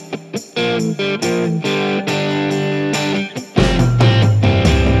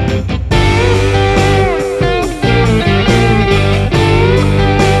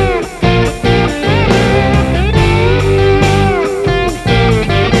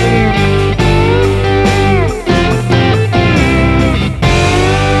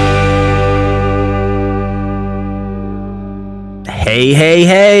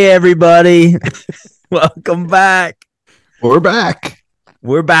Hey, everybody. Welcome back. We're back.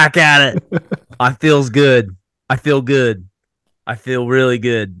 We're back at it. I feels good. I feel good. I feel really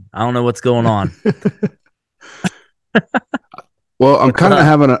good. I don't know what's going on. Well, I'm kind of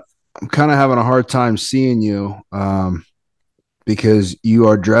having a hard time seeing you because you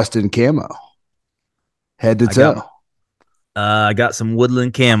are dressed in camo, head to toe. I got some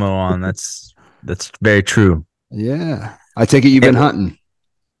woodland camo on. That's very true. Yeah. I take it you've been hunting.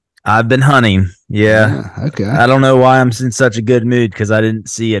 I've been hunting. Yeah. Okay. I don't know why I'm in such a good mood because I didn't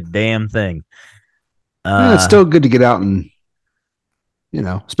see a damn thing. It's still good to get out and,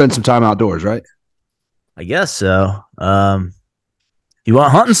 spend some time outdoors, right? I guess so. You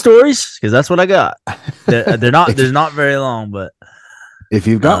want hunting stories? Because that's what I got. They're not. There's not very long, but if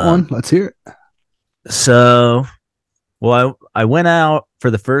you've got one, let's hear it. So, well, I went out for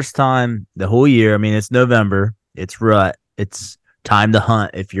the first time the whole year. I mean, it's November. It's rut. It's time to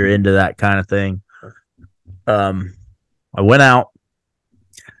hunt if you're into that kind of thing. I went out.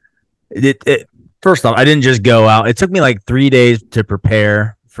 First off, I didn't just go out. It took me like 3 days to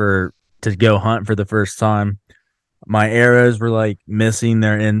prepare to go hunt for the first time. My arrows were like missing.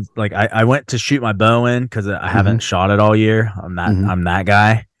 They're in like I went to shoot my bow in because I haven't shot it all year. I'm that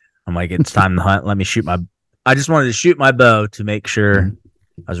guy. I'm like, it's time to hunt. Let me shoot I just wanted to shoot my bow to make sure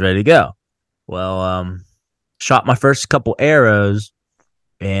I was ready to go. Well, shot my first couple arrows,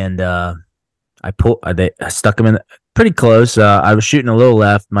 and I stuck them in pretty close. I was shooting a little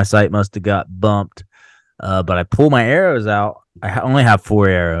left. My sight must have got bumped, but I pulled my arrows out. I only have 4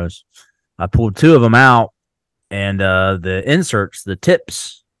 arrows. I pulled 2 of them out, and the inserts, the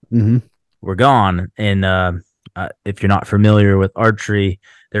tips, were gone. And if you're not familiar with archery,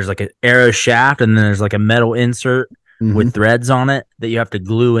 there's like an arrow shaft, and then there's like a metal insert with threads on it that you have to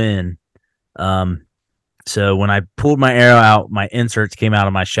glue in. So when I pulled my arrow out, my inserts came out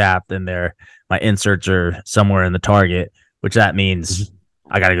of my shaft, and my inserts are somewhere in the target, which that means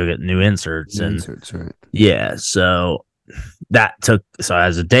I got to go get new inserts. Inserts, right? Yeah. So I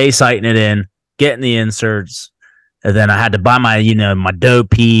was a day sighting it in, getting the inserts, and then I had to buy my doe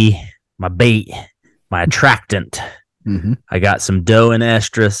pee, my bait, my attractant. I got some doe and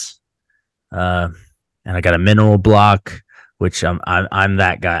estrus, and I got a mineral block, which I'm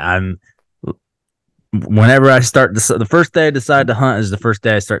that guy. Whenever I start the first day I decide to hunt is the first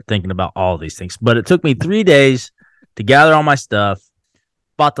day I start thinking about all these things. But it took me 3 days to gather all my stuff,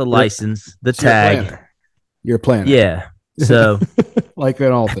 bought the license, the tag. You're a planner. Yeah. So like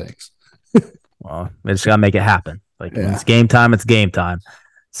in all things. Well, I just gotta make it happen. Like when it's game time, it's game time.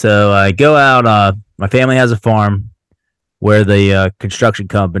 So I go out. My family has a farm where the construction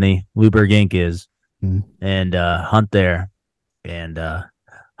company Luberg Inc. is, and hunt there. And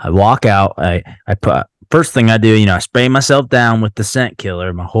I walk out. I put first thing I do, I spray myself down with the scent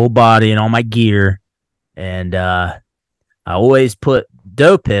killer, my whole body and all my gear, and I always put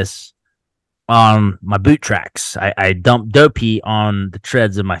doe piss on my boot tracks. I dump doe pee on the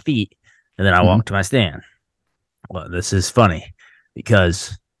treads of my feet, and then I walk to my stand. Well, this is funny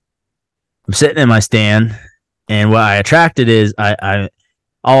because I'm sitting in my stand, and what I attracted is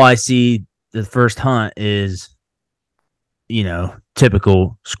all I see the first hunt is,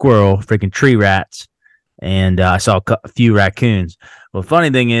 typical squirrel, freaking tree rats, and I saw a few raccoons. Well, the funny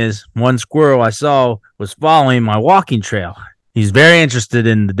thing is, one squirrel I saw was following my walking trail. He's very interested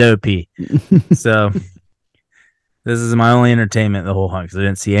in the doe pee. So this is my only entertainment the whole hunt because I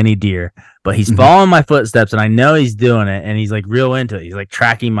didn't see any deer. But he's following my footsteps, and I know he's doing it, and he's like real into it. He's like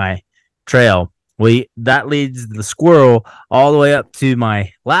tracking my trail. Well, that leads the squirrel all the way up to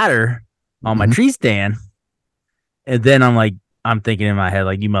my ladder on my tree stand. And then I'm thinking in my head,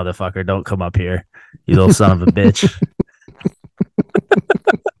 like, you motherfucker, don't come up here, you little son of a bitch.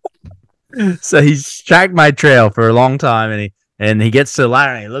 So he's tracked my trail for a long time, and he gets to the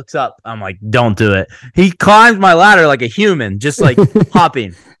ladder and he looks up. I'm like, don't do it. He climbs my ladder like a human, just like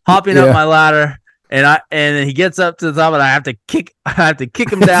hopping up my ladder. And then he gets up to the top, and I have to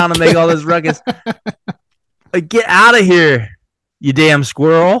kick him down and make all this ruckus. Like, get out of here, you damn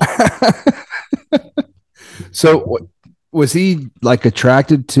squirrel. So was he like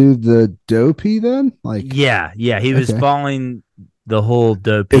attracted to the doe pee then? Like, yeah, he was following the whole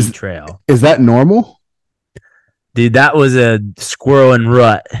doe pee trail. Is that normal? Dude, that was a squirrel and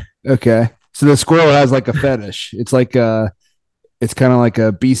rut. Okay. So the squirrel has like a fetish. It's kind of like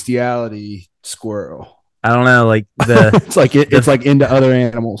a bestiality squirrel. I don't know, like It's the like into other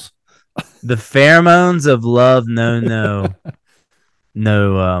animals. the pheromones of love know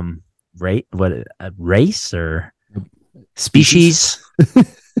no rate what race or Species.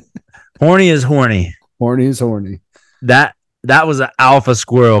 species. Horny is horny. Horny is horny. That that was an alpha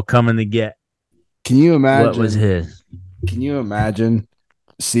squirrel coming to get Can you what was imagine? his. Can you imagine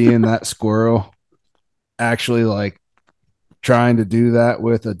seeing that squirrel actually like trying to do that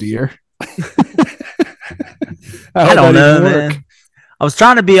with a deer? How I would don't that even know, work? man. I was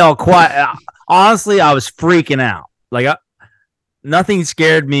trying to be all quiet. Honestly, I was freaking out. Nothing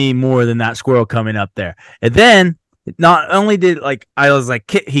scared me more than that squirrel coming up there. And then not only did like I was like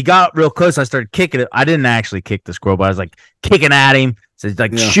he got real close, I started kicking it. I didn't actually kick the squirrel, but I was like kicking at him. So it's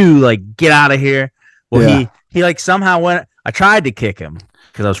like Yeah. shoo, like get out of here. Well, Yeah. he like somehow went. I tried to kick him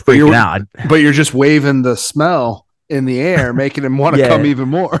because I was But freaking you're out. but you're just waving the smell in the air, making him want to come Yeah. even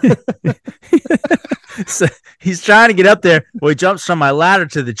more. So he's trying to get up there. Well, he jumps from my ladder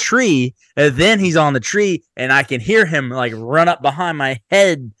to the tree, and then he's on the tree, and I can hear him like run up behind my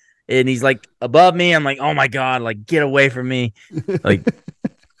head, and he's like above me. I'm like, oh my god, like get away from me! Like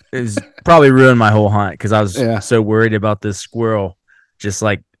it was probably ruined my whole hunt because I was Yeah. so worried about this squirrel just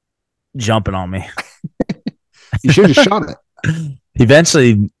like jumping on me. You should have shot it. He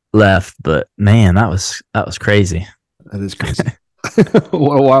eventually left, but man, that was crazy. That is crazy.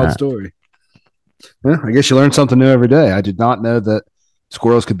 What a wild story. Yeah, I guess you learn something new every day. I did not know that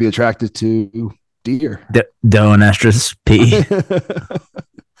squirrels could be attracted to deer. Doe and estrus P.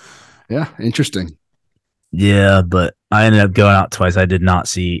 Yeah, interesting. Yeah, but I ended up going out twice. I did not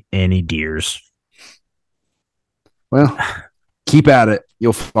see any deers. Well, keep at it.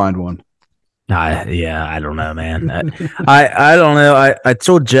 You'll find one. I don't know, man. I don't know. I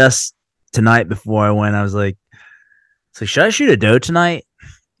told Jess tonight before I went. I was like, so should I shoot a doe tonight?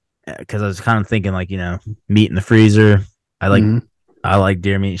 Because I was kind of thinking like meat in the freezer. I like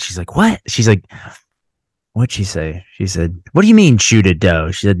deer meat. She's like, what? She's like, what'd she say? She said, what do you mean shoot a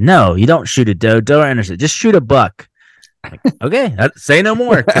doe? She said, no, you don't shoot a doe. Doe are innocent. Just shoot a buck. Like, okay, say no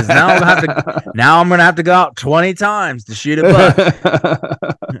more because now I'm gonna have to go out 20 times to shoot a buck.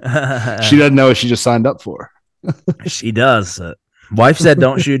 She doesn't know what she just signed up for. She does. Wife said,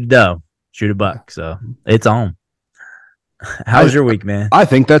 "Don't shoot a doe, shoot a buck." So it's on. How's your week, man? I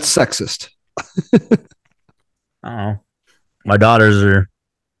think that's sexist. I don't know. My daughters are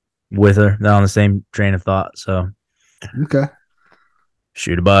with her. They're on the same train of thought. So Okay,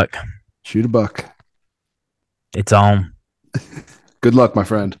 shoot a buck. shoot a buck. It's on. Good luck, my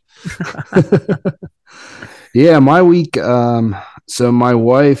friend. Yeah, my week. So my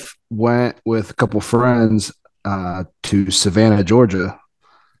wife went with a couple friends to Savannah, Georgia.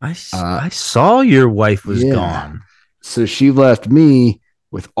 I saw your wife was gone. So she left me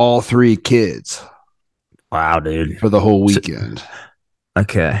with all three kids. Wow, dude. For the whole weekend.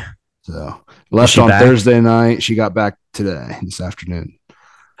 Okay. So left on Thursday night. She got back today, this afternoon.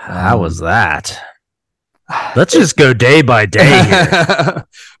 How was that? Let's just go day by day here.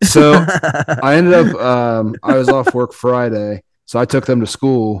 So I ended up, I was off work Friday. So I took them to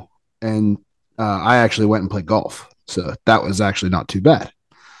school and I actually went and played golf. So that was actually not too bad.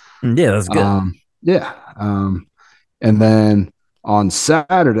 Yeah, that's good. Yeah. And then on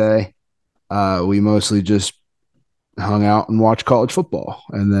Saturday, we mostly just hung out and watched college football.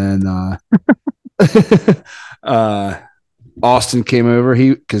 And then Austin came over.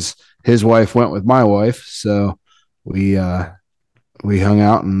 Because his wife went with my wife, so we hung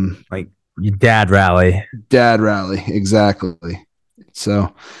out and like your dad rally. Exactly.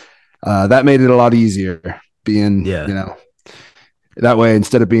 So that made it a lot easier being that way.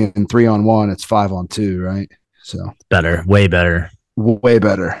 Instead of being 3-on-1, it's 5-on-2, right? So way better. Way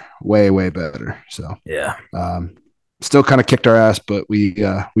better. So yeah, still kind of kicked our ass, but we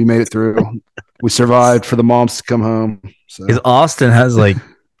made it through. We survived for the moms to come home. So because Austin has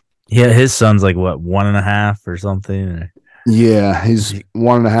his son's like what 1.5 or something. Yeah, he's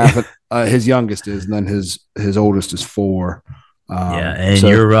 1.5. His youngest is, and then his oldest is 4. And so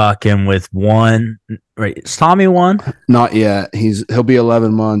you're rocking with 1, right? Is Tommy 1? Not yet. He'll be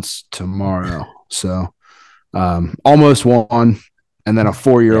 11 months tomorrow. So almost 1, and then a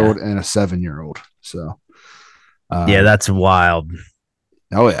 4-year-old and a 7-year-old. So that's wild.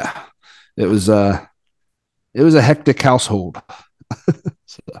 Oh yeah, it was a hectic household.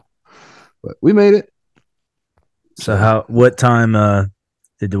 But we made it. So what time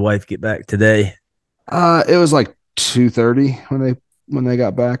did the wife get back today? It was like 2:30 when they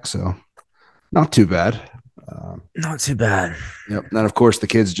got back, so not too bad. Not too bad. Yep. And then of course the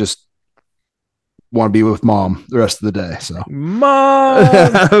kids just want to be with mom the rest of the day. So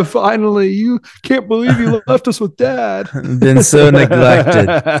Mom, finally, you can't believe you left us with dad. been so neglected.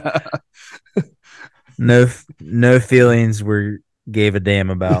 No feelings were gave a damn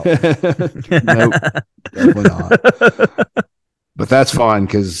about. Nope, definitely not. But that's fine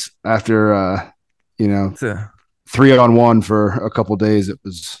because after So, 3-on-1 for a couple days,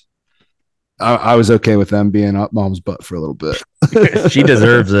 I was okay with them being up mom's butt for a little bit. she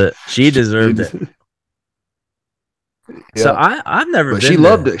deserves it. She deserved it. So I've never but been she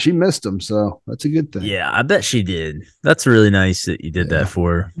loved it. She missed him, so that's a good thing. Yeah, I bet she did. That's really nice that you did that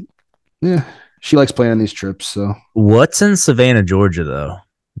for her. Yeah, she likes planning these trips. So what's in Savannah, Georgia, though?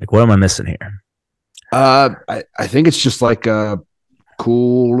 Like, what am I missing here? I think it's just like a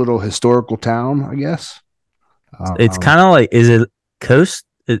cool little historical town, I guess. It's kind of like, is it coast?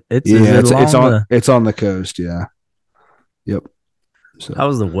 It's on the coast. Yeah. Yep. So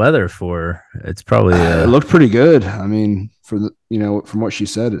how's the weather for? It's probably it looked pretty good. I mean, from what she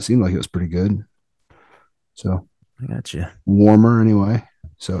said, it seemed like it was pretty good. So I got you. Warmer anyway.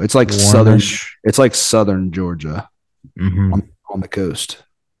 So it's like Warmish. southern Georgia on the coast.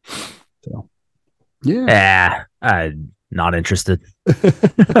 So yeah, I'm not interested.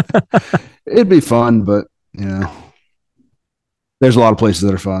 It'd be fun, but there's a lot of places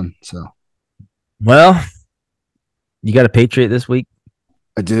that are fun. So, well, you got a Patriot this week?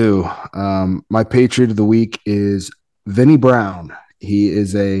 I do. My Patriot of the week is Vinnie Brown. He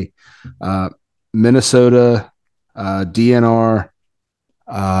is a Minnesota DNR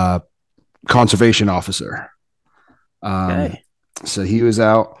conservation officer. Okay. So he was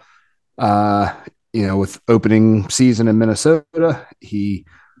out, with opening season in Minnesota. He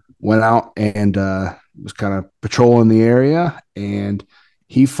went out and was kind of patrolling the area, and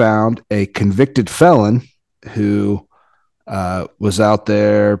he found a convicted felon who was out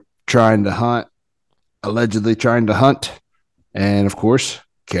there allegedly trying to hunt, and of course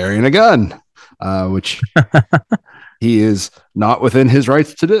carrying a gun, which he is not within his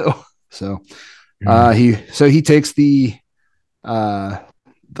rights to do. So he takes the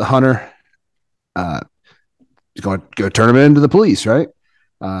hunter. He's going to go turn him into the police, right?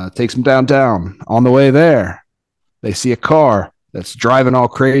 Takes him downtown. On the way there, they see a car that's driving all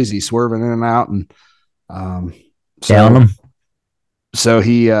crazy, swerving in and out, and down him. So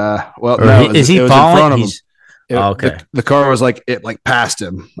he, is he falling? In front of him. Okay. The car was it passed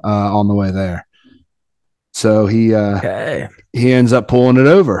him on the way there. So he ends up pulling it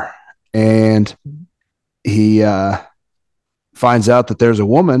over, and he finds out that there's a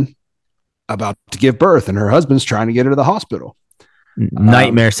woman about to give birth, and her husband's trying to get her to the hospital.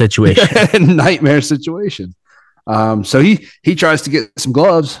 Nightmare situation. Nightmare situation. So he tries to get some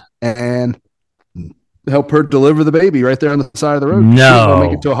gloves and help her deliver the baby right there on the side of the road. No, she didn't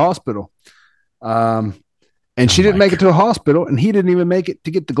make it to a hospital. And she didn't make it to a hospital, and he didn't even make it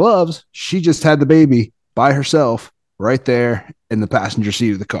to get the gloves. She just had the baby by herself right there in the passenger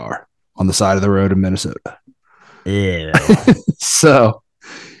seat of the car on the side of the road in Minnesota. Yeah. So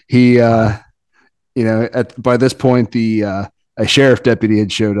he, by this point, a sheriff deputy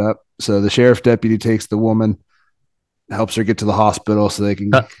had showed up. So the sheriff deputy takes the woman, helps her get to the hospital so they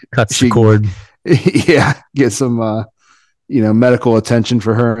can cuts the cord. Yeah, get some medical attention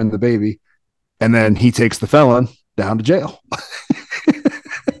for her and the baby, and then he takes the felon down to jail.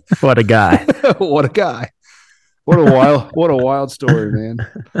 What a guy! What a guy! What a wild story, man.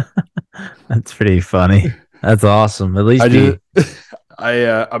 That's pretty funny. That's awesome. At least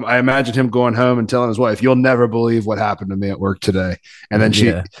I imagine him going home and telling his wife, "You'll never believe what happened to me at work today," and then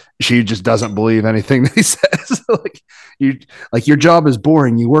she just doesn't believe anything that he says. Your job is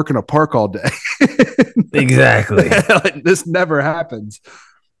boring. You work in a park all day. Exactly. This never happens.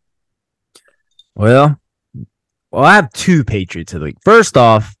 Well, I have two Patriots of the week. First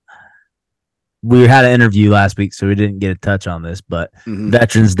off, we had an interview last week, so we didn't get a touch on this, but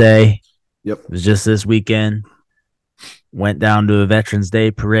Veterans Day. Yep. It was just this weekend. Went down to a Veterans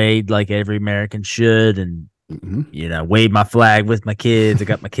Day parade like every American should, and waved my flag with my kids. I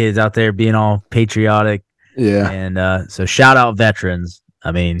got my kids out there being all patriotic. Yeah. And so shout out veterans.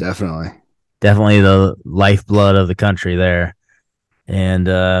 I mean, definitely the lifeblood of the country there.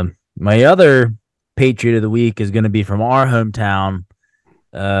 And my other Patriot of the week is going to be from our hometown,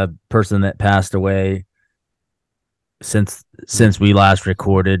 person that passed away since we last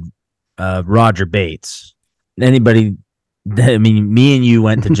recorded, Roger Bates. Anybody, I mean, me and you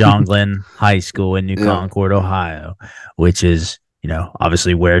went to John Glenn High School in New Concord, Ohio, which is,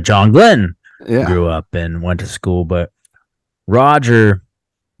 obviously where John Glenn grew up and went to school. But Roger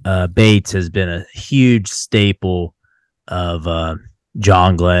Bates has been a huge staple of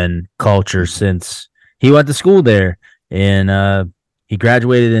John Glenn culture since he went to school there, and he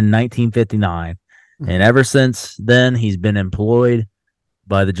graduated in 1959. And ever since then, he's been employed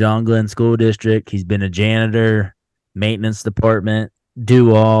by the John Glenn School District. He's been a janitor, maintenance department,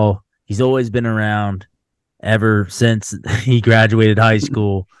 do all. He's always been around ever since he graduated high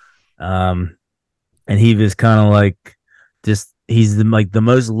school. And he was kind of like just he's like the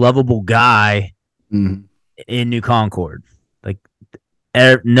most lovable guy in New Concord. Like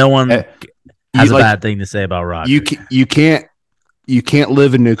no one has a bad thing to say about Roger. You can't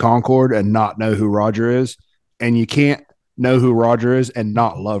live in New Concord and not know who Roger is, and you can't know who Roger is and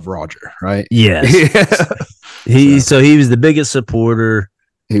not love Roger, right? Yes. So he was the biggest supporter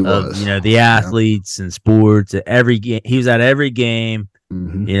of the athletes and sports at every game. He was at every game,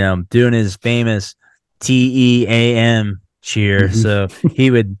 doing his famous TEAM cheer. So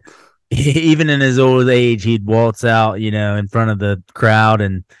he would, even in his old age, he'd waltz out, in front of the crowd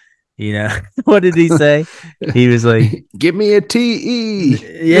and, what did he say? He was like, "Give me a TE."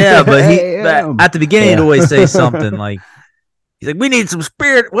 Yeah, but at the beginning, he'd always say something like, he's like, "We need some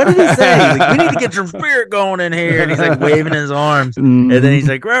spirit." What did he say? Like, "We need to get some spirit going in here." And he's like waving his arms. And then he's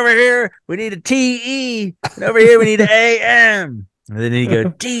like, "Over here, we need a TE. And over here, we need an AM." And then he'd go,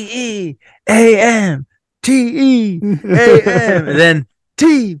 TE, AM, TE, AM. And then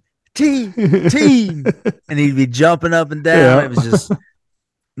team. And he'd be jumping up and down. Yeah. It was just,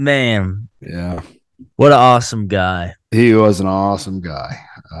 man. Yeah. What an awesome guy. He was an awesome guy.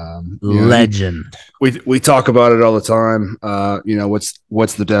 Legend. We talk about it all the time.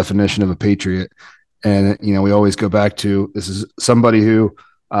 What's the definition of a patriot? And we always go back to, this is somebody who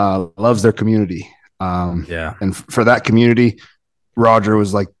loves their community. And for that community, Roger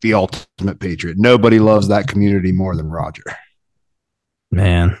was like the ultimate patriot. Nobody loves that community more than Roger.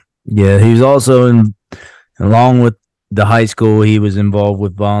 Man, yeah, he was also along with the high school, he was involved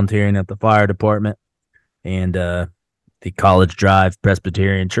with volunteering at the fire department and the College Drive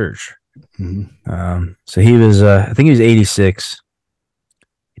Presbyterian Church. So he was, I think he was 86.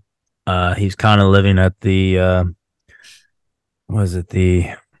 He's kind of living at the,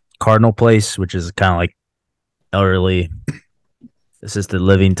 the Cardinal Place, which is kind of like elderly assisted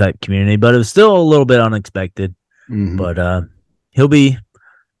living type community, but it was still a little bit unexpected. But he'll be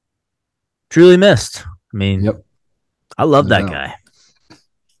truly missed. I mean, I love that guy.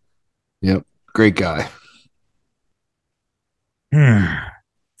 Yep. Great guy. All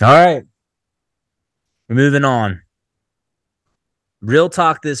right. We're moving on. Real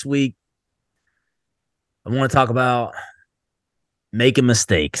talk this week. I want to talk about making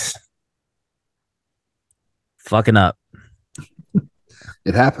mistakes. Fucking up.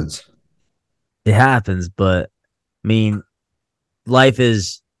 It happens. It happens, but I mean, life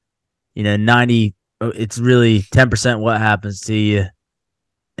is, 90, it's really 10% what happens to you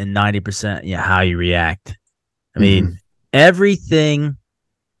and 90% how you react. I mean, everything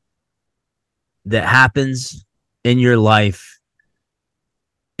that happens in your life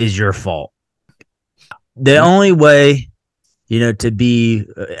is your fault. The only way, to be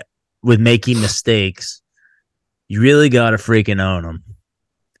with making mistakes, you really got to freaking own them.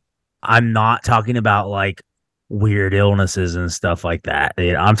 I'm not talking about like weird illnesses and stuff like that.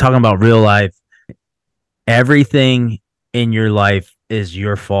 I'm talking about real life. Everything in your life is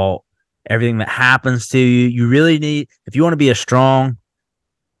your fault. Everything that happens to you, you really need, if you want to be a strong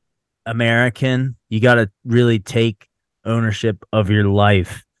American, you got to really take ownership of your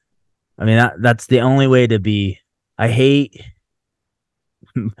life. I mean, that's the only way to be. I hate,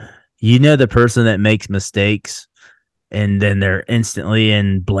 the person that makes mistakes and then they're instantly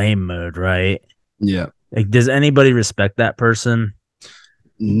in blame mode, right? Yeah. Like, does anybody respect that person?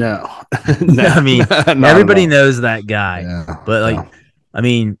 No. No. I mean, everybody knows that guy. But I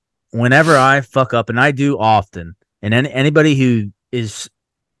mean, whenever I fuck up, and I do often, and anybody who is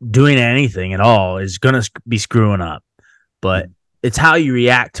doing anything at all is going to be screwing up. But it's how you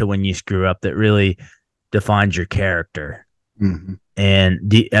react to when you screw up that really defines your character. And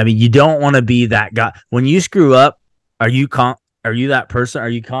you don't want to be that guy. When you screw up, are you that person? Are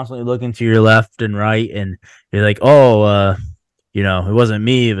you constantly looking to your left and right and you're like, oh, it wasn't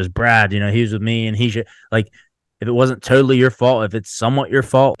me, it was Brad, he was with me and he should, like, if it wasn't totally your fault, if it's somewhat your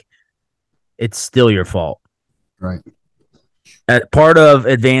fault, it's still your fault. Right. Part of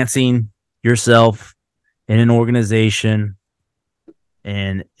advancing yourself in an organization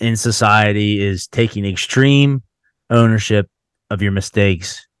and in society is taking extreme ownership of your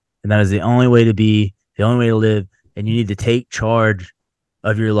mistakes. And that is the only way to be, the only way to live. And you need to take charge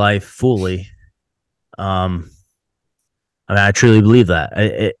of your life fully. I I mean, I truly believe that.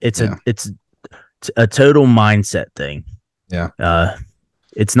 It's a total mindset thing. Yeah.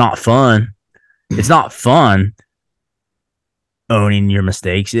 It's not fun. It's not fun owning your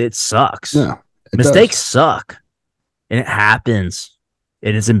mistakes. It sucks. No, Mistakes suck, and it happens,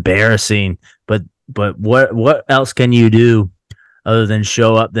 and it's embarrassing. But what else can you do other than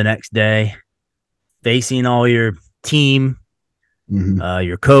show up the next day, facing all your team,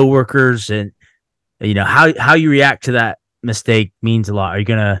 your coworkers, and how you react to that mistake means a lot. Are you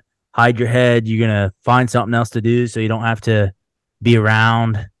gonna hide your head? You're gonna find something else to do so you don't have to be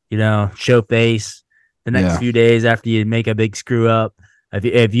around. Show face the next few days after you make a big screw up.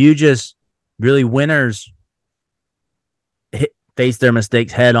 If you just really winners face their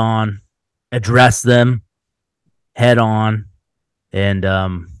mistakes head on, address them head on, and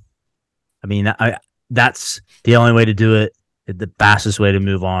that's the only way to do it. The fastest way to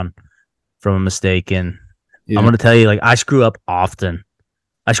move on from a mistake. And I'm going to tell you, like, I screw up often.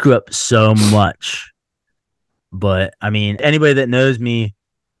 I screw up so much. But I mean, anybody that knows me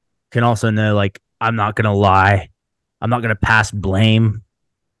can also know, like, I'm not going to lie. I'm not going to pass blame.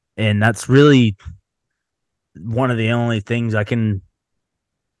 And that's really one of the only things I can.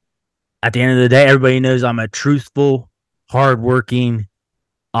 At the end of the day, everybody knows I'm a truthful, hardworking,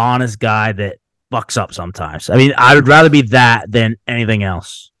 honest guy that fucks up sometimes. I mean, I would rather be that than anything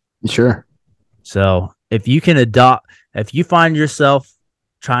else. Sure. So if you find yourself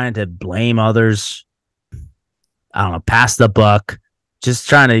trying to blame others, I don't know, pass the buck, just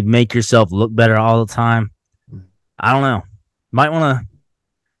trying to make yourself look better all the time, I don't know. Might want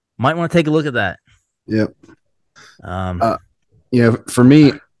to take a look at that. Yep. For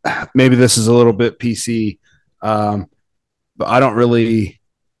me, maybe this is a little bit PC, but I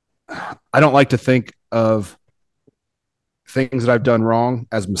don't like to think of things that I've done wrong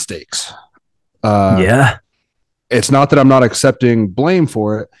as mistakes. It's not that I'm not accepting blame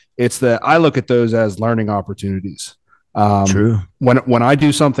for it. It's that I look at those as learning opportunities. True. When I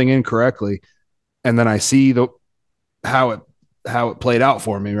do something incorrectly and then I see how it played out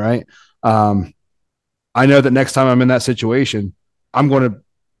for me, right? I know that next time I'm in that situation, I'm going to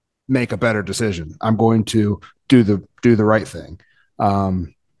make a better decision. I'm going to do the right thing.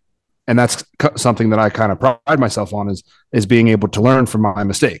 And that's something that I kind of pride myself on is being able to learn from my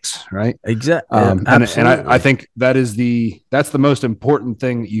mistakes. Right. Exactly. And I think that's the most important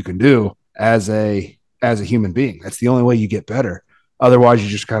thing that you can do as a human being. That's the only way you get better. Otherwise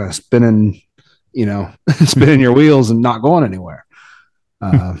you're just kind of spinning your wheels and not going anywhere.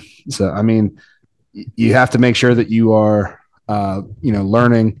 So, I mean, you have to make sure that you are,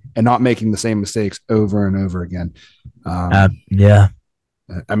 learning and not making the same mistakes over and over again.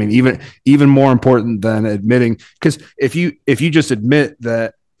 I mean, even more important than admitting, because if you just admit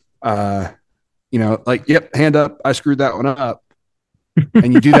that, yep, hand up, I screwed that one up,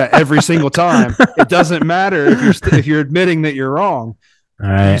 and you do that every single time, it doesn't matter if you're admitting that you're wrong. All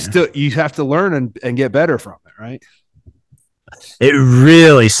right. You have to learn and get better from it, right? It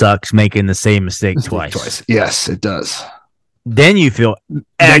really sucks making the same mistake twice. Yes, it does. Then you feel way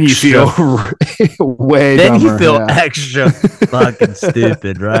then dumber. You feel extra fucking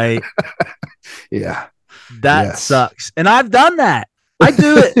stupid, right? Yeah. That sucks. And I've done that. I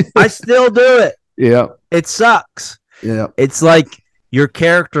do it. I still do it. Yeah. It sucks. Yeah. It's like your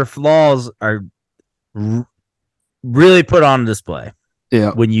character flaws are really put on display.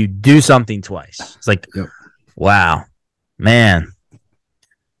 Yeah. When you do something twice. It's like, wow, man.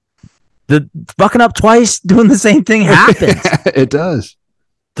 The fucking up twice doing the same thing happens. It does.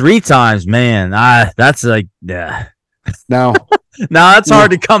 3 times, man. That's like, yeah. Now that's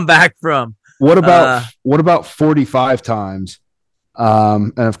hard to come back from. What about 45 times?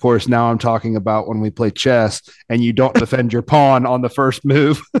 And of course, now I'm talking about when we play chess and you don't defend your pawn on the first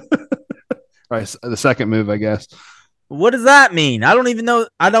move. Right, the second move, I guess. What does that mean? I don't even know.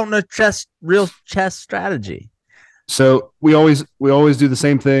 I don't know real chess strategy. So we always do the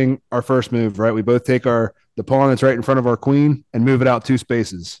same thing. Our first move, right? We both take the pawn that's right in front of our queen and move it out 2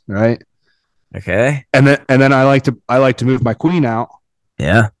 spaces, right? Okay. And then I like to move my queen out.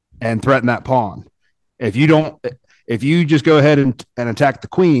 Yeah. And threaten that pawn. If you just go ahead and attack the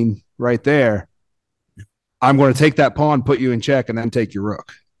queen right there, I'm going to take that pawn, put you in check, and then take your rook.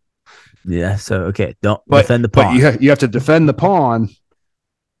 Yeah. So okay, don't defend the pawn. But you have to defend the pawn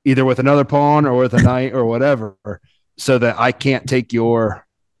either with another pawn or with a knight or whatever, so that I can't take your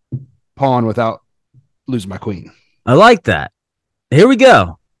pawn without losing my queen. I like that. Here we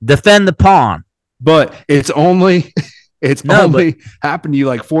go. Defend the pawn. But it's only happened to you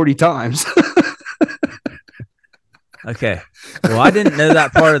like 40 times. Okay. Well, I didn't know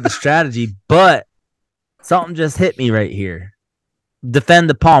that part of the strategy, but Something just hit me right here. Defend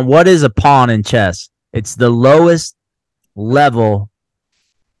the pawn. What is a pawn in chess? It's the lowest level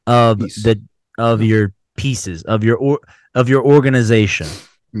of Peace. the of your pieces of your organization.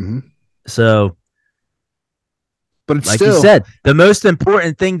 Mm-hmm. So, But it's like you still, said, the most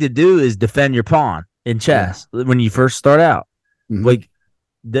important thing to do is defend your pawn in chess when you first start out. mm-hmm. Like,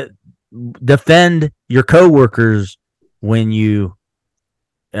 defend your coworkers when you.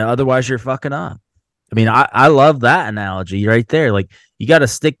 Otherwise, you're fucking up. I mean, I love that analogy right there. Like, you got to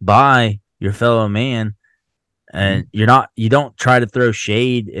stick by your fellow man, and you don't try to throw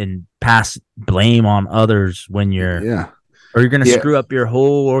shade and pass blame on others when you're, or you're going to screw up your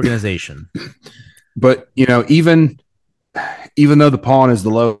whole organization. But, even though the pawn is the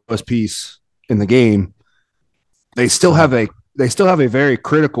lowest piece in the game, they still have a very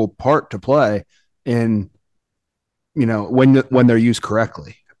critical part to play in, when they're used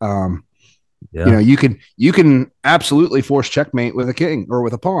correctly. You can absolutely force checkmate with a king or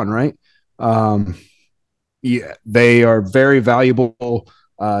with a pawn, right? They are very valuable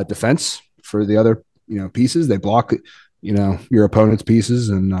defense for the other, pieces. They block, your opponent's pieces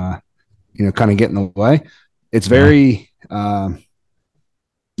and, kind of get in the way. It's very,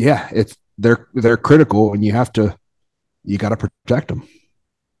 they're critical, and you got to protect them.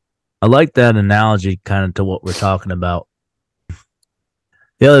 I like that analogy kind of to what we're talking about.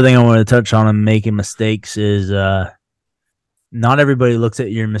 The other thing I want to touch on in making mistakes is not everybody looks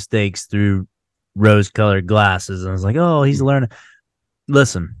at your mistakes through rose-colored glasses and it's like, oh, he's learning.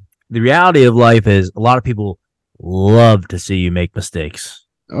 Listen, the reality of life is a lot of people love to see you make mistakes.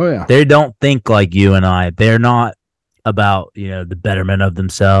 Oh, yeah. They don't think like you and I. They're not about, the betterment of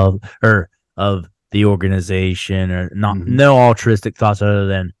themselves or of the organization or no altruistic thoughts other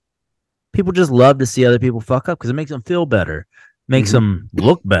than people just love to see other people fuck up because it makes them feel better. Makes them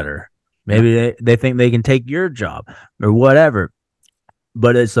look better. Maybe they think they can take your job or whatever.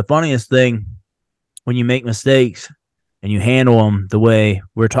 But it's the funniest thing when you make mistakes and you handle them the way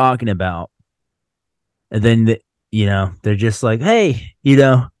we're talking about. And then, they're just like, hey,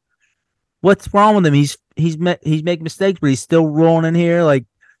 what's wrong with him? He's making mistakes, but he's still rolling in here. Like,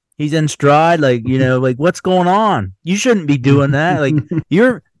 he's in stride. Like, like, what's going on? You shouldn't be doing that. Like,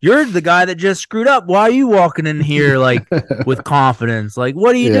 you're the guy that just screwed up. Why are you walking in here like with confidence? Like,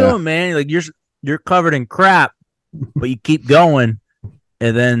 what are you doing, man? Like, you're covered in crap, but you keep going,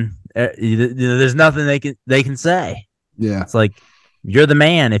 and then there's nothing they can say. Yeah, it's like you're the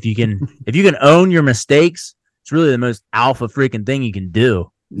man. If you can own your mistakes, it's really the most alpha freaking thing you can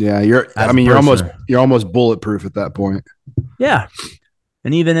do. Yeah, you're almost bulletproof at that point. Yeah,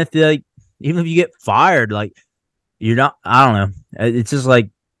 and even if you get fired, like you're not. I don't know. It's just like.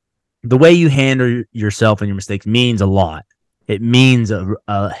 The way you handle yourself and your mistakes means a lot. It means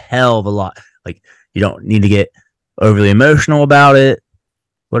a hell of a lot. Like, you don't need to get overly emotional about it.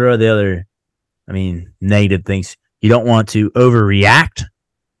 What are the other, negative things? You don't want to overreact.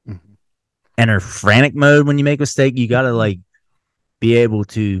 Enter frantic mode when you make a mistake. You got to, be able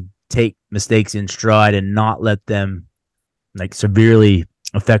to take mistakes in stride and not let them, severely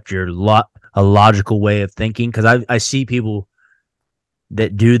affect your a logical way of thinking. Because I see people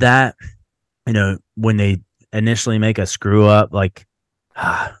that do that, when they initially make a screw up,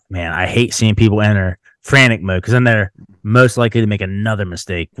 man, I hate seeing people enter frantic mode because then they're most likely to make another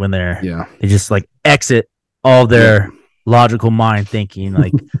mistake when they just exit all their logical mind thinking.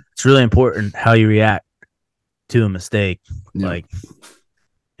 Like, it's really important how you react to a mistake. Like,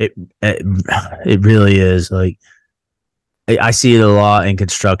 it really is. Like, I see it a lot in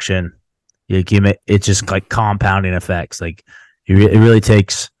construction. It's just like compounding effects. Like, it really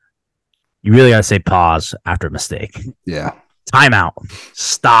takes. You really got to say pause after a mistake. Yeah. Time out.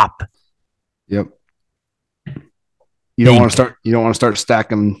 Stop. Yep. You don't want to start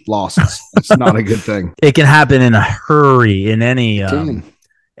stacking losses. It's not a good thing. It can happen in a hurry in any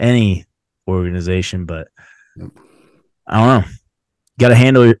organization, but I don't know. You got to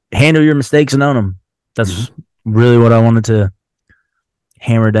handle your mistakes and own them. That's really what I wanted to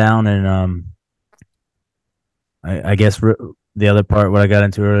hammer down, and I guess the other part, what I got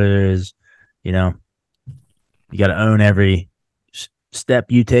into earlier is, you got to own every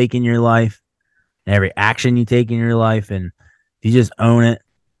step you take in your life, and every action you take in your life. And if you just own it,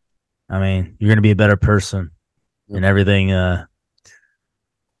 you're going to be a better person, and everything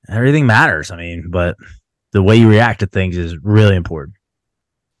matters. But the way you react to things is really important.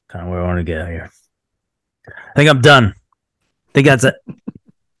 Kind of where I want to get here. I think I'm done. I think that's it.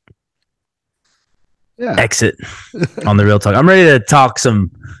 Yeah. Exit on the real talk. I'm ready to talk some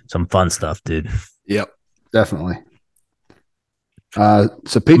fun stuff, dude. Yep, definitely.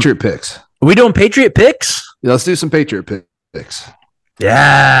 So Patriot picks. Are we doing Patriot picks? Yeah, let's do some Patriot picks.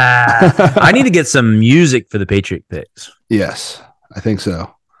 Yeah. I need to get some music for the Patriot picks. Yes, I think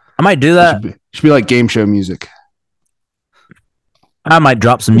so. I might do that. Should be like game show music. I might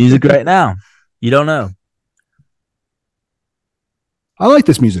drop some music right now. You don't know. I like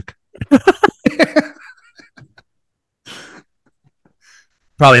this music.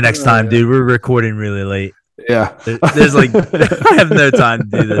 Probably next time, dude. We're recording really late. Yeah. There's like, I have no time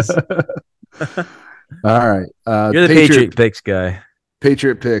to do this. All right. You're the Patriot picks guy.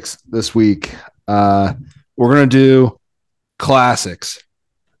 Patriot picks this week. We're going to do classics,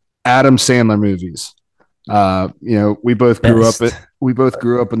 Adam Sandler movies. We both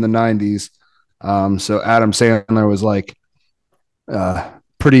grew up in the 90s. So Adam Sandler was like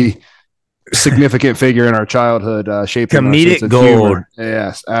pretty significant figure in our childhood, shaping comedic gold. Humor.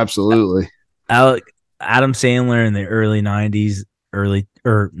 Yes, absolutely. Adam Sandler in the early 90s, late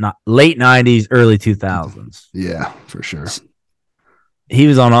 90s, early 2000s. Yeah, for sure. He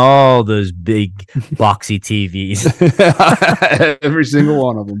was on all those big boxy TVs. Every single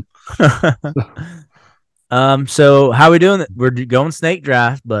one of them. So how are we doing? We're going snake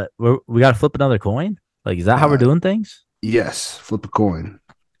draft, but we got to flip another coin. Like, is that how we're doing things? Yes, flip a coin.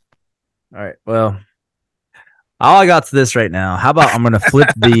 All right. Well, all I got to this right now. How about I'm going to flip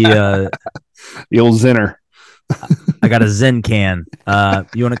the old Zinner. I got a Zen can.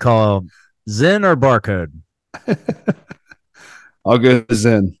 You want to call Zen or barcode? I'll go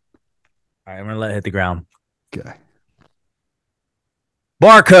Zen. All right, I'm going to let it hit the ground. Okay.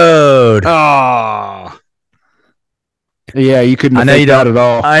 Barcode. Oh. Yeah, you couldn't. I know you don't at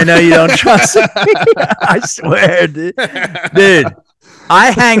all. I know you don't trust me. I swear, dude.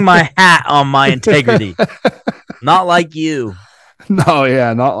 I hang my hat on my integrity. Not like you. No,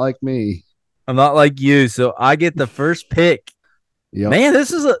 yeah, not like me. I'm not like you. So I get the first pick. Yep. Man,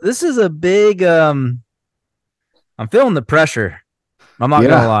 this is a big. I'm feeling the pressure. I'm not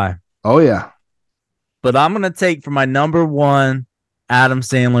gonna lie. Oh yeah. But I'm gonna take for my number one Adam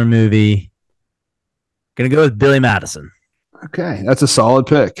Sandler movie. Gonna go with Billy Madison. Okay, that's a solid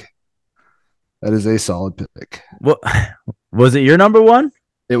pick. That is a solid pick. What was it? Your number one?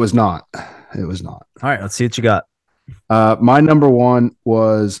 It was not. It was not. All right, let's see what you got. My number one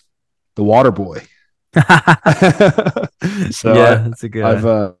was The Waterboy. So yeah, that's a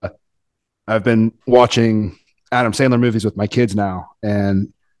good. I've been watching Adam Sandler movies with my kids now,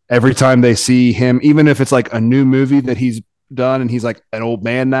 and every time they see him, even if it's like a new movie that he's done and he's like an old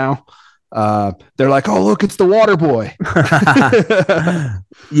man now, they're like, "Oh, look, it's The Waterboy."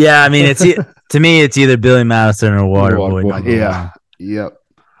 Yeah, I mean, to me, it's either Billy Madison or Waterboy. Yeah, yep.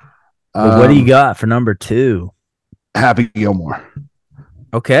 What do you got for number two? Happy Gilmore.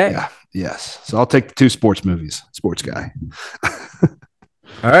 Okay. Yeah. Yes. So I'll take the two sports movies. Sports guy.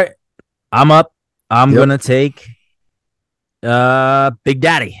 All right. I'm up. I'm gonna take Big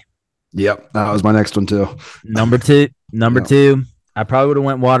Daddy. Yep. That was my next one too. Number two. Two. I probably would have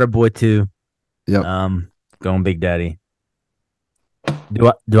went Waterboy too. Yep. Going Big Daddy.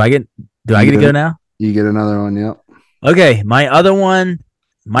 Do I get to go now? You get another one. Yep. Okay. My other one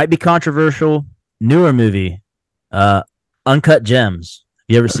might be controversial. Newer movie. Uncut Gems.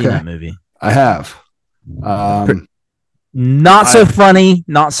 You ever seen that movie? I have. Not so funny,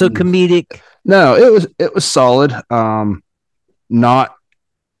 not so comedic. No, it was solid. Not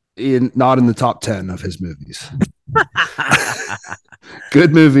in the top 10 of his movies.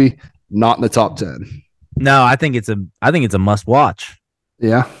 Good movie, not in the top 10. No, I think it's a must watch.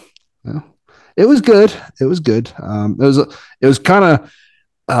 Yeah. Well, it was good. It was good. It was kind of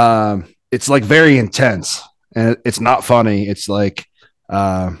it's like very intense, and it's not funny. It's like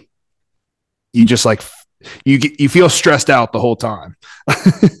you just like you feel stressed out the whole time.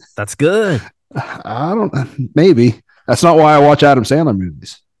 That's good. Maybe that's not why I watch Adam Sandler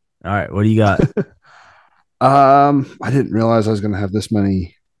movies. All right, what do you got? I didn't realize I was going to have this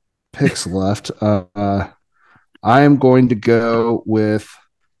many picks left. I am going to go with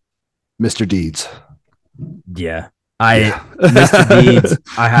Mr. Deeds. Yeah. Mr. Deeds,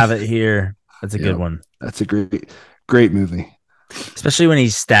 I have it here. That's a good one. That's a great movie. Especially when he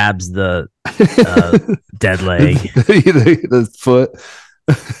stabs the dead leg. the foot.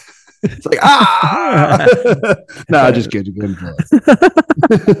 It's like, no, just kidding.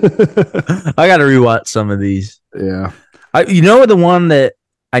 I got to rewatch some of these. Yeah. The one that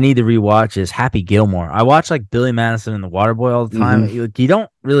I need to rewatch is Happy Gilmore. I watch like Billy Madison and The Waterboy all the time. Mm-hmm. You don't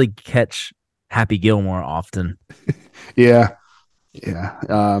really catch Happy Gilmore often. Yeah.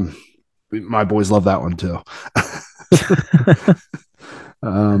 Yeah. My boys love that one too.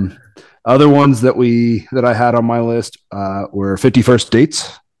 Other ones that I had on my list were 50 First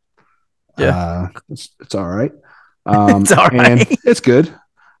Dates. It's all right. It's all and right. it's good.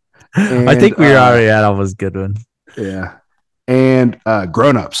 I think we already had almost a good one. Yeah. And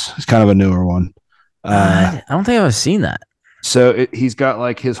Grown Ups is kind of a newer one. I don't think I've seen that. So he's got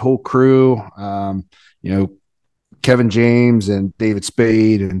like his whole crew, you know, Kevin James and David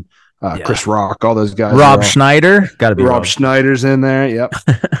Spade and Chris Rock, all those guys. Rob Schneider, got to be Rob Schneider's in there. Yep.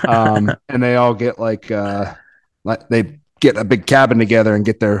 And they all get like they get a big cabin together and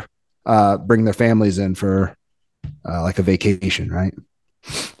get their bring their families in for like a vacation, right?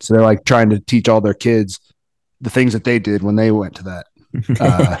 So they're like trying to teach all their kids the things that they did when they went to that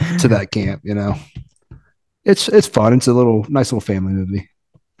camp. You know, it's fun. It's a nice little family movie.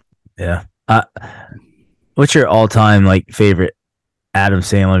 Yeah. What's your all-time like favorite Adam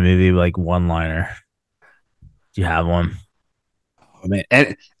Sandler movie, like one-liner? Do you have one? Oh, man,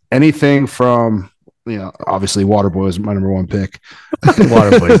 anything from obviously Waterboy is my number one pick.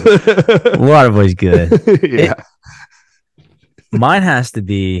 Waterboy's good. Yeah. Mine has to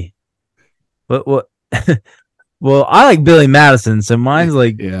be what well, I like Billy Madison, so mine's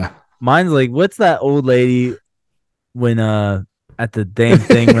like what's that old lady when at the damn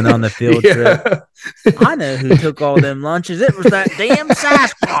thing when on the field trip? I know who took all them lunches. It was that damn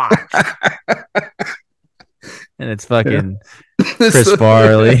Sasquatch. And it's fucking Chris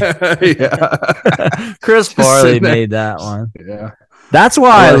Farley. Yeah. Chris Farley made that one. Yeah. That's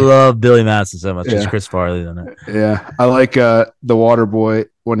why I love Billy Madison so much. It's Chris Farley in it. Yeah. I like the water boy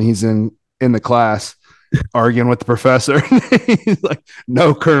when he's in the class arguing with the professor. He's like,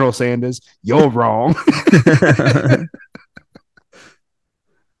 "No, Colonel Sanders, you're wrong."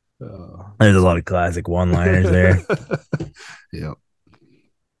 There's a lot of classic one-liners there. Yep.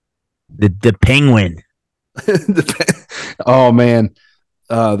 The penguin. Oh man,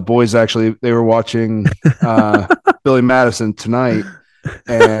 the boys actually they were watching Billy Madison tonight,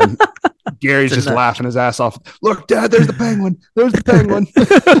 and Gary's just laughing his ass off. "Look, Dad, there's the penguin. There's the penguin."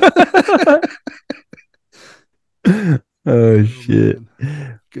 Oh shit!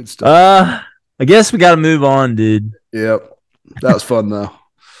 Good stuff. I guess we got to move on, dude. Yep, that was fun though.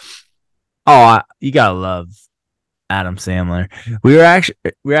 Oh, you gotta love Adam Sandler. We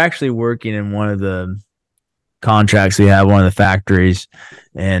were actually working in one of the contracts we have, one of the factories,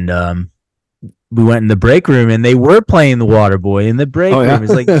 and we went in the break room and they were playing the Waterboy in the break room.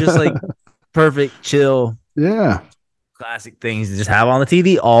 It's like just like perfect chill, classic things to just have on the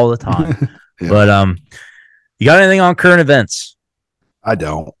TV all the time. But you got anything on current events? I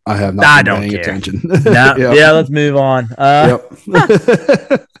don't. I have not been paying attention. Yeah, let's move on.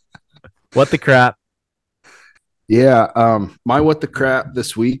 What the crap? Yeah, my what the crap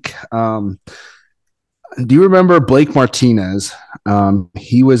this week. Do you remember Blake Martinez?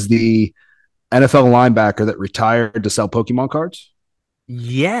 He was the NFL linebacker that retired to sell Pokemon cards.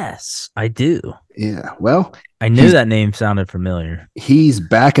 Yes, I do. Yeah, well, I knew that name sounded familiar. He's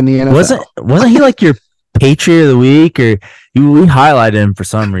back in the NFL. Wasn't he like your Patriot of the Week, or we highlighted him for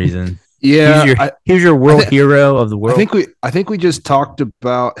some reason? Yeah, he was your world hero of the world. I think we just talked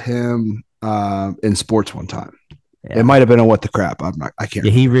about him in sports one time. Yeah. It might have been a what the crap. I can't.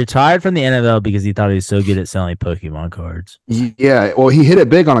 Yeah, he retired from the NFL because he thought he was so good at selling Pokemon cards. Yeah, well, he hit it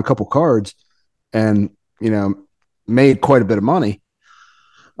big on a couple cards, and made quite a bit of money.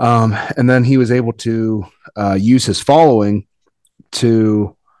 And then he was able to use his following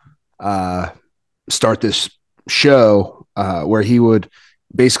to start this show where he would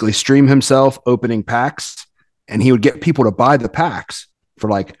basically stream himself opening packs, and he would get people to buy the packs for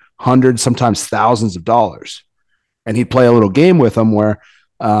like hundreds, sometimes thousands of dollars. And he'd play a little game with them where,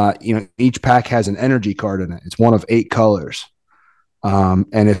 each pack has an energy card in it. It's one of 8 colors. And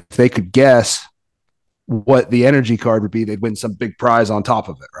if they could guess what the energy card would be, they'd win some big prize on top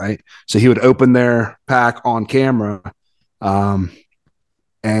of it. Right. So he would open their pack on camera. And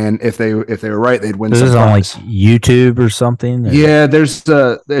if they were right, they'd win. This is on like YouTube or something. Or? Yeah,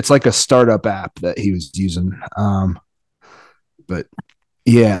 it's like a startup app that he was using. But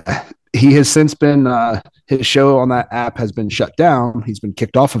yeah, he has since been his show on that app has been shut down. He's been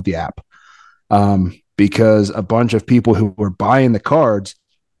kicked off of the app because a bunch of people who were buying the cards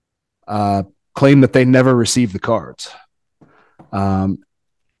claimed that they never received the cards. And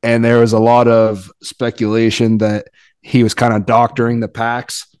there was a lot of speculation that he was kind of doctoring the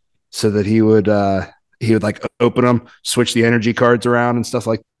packs so that he would like open them, switch the energy cards around and stuff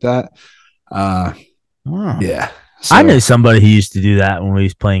like that. Yeah. So, I know somebody who used to do that when we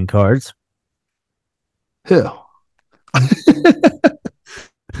was playing cards. Who?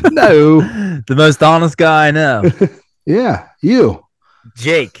 No. The most honest guy I know. Yeah, you.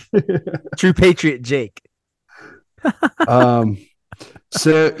 Jake. True Patriot Jake.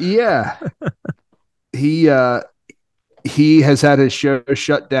 So yeah, he he has had his show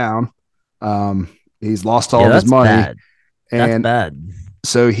shut down. He's lost all Yeah, of his that's money, bad. That's and bad.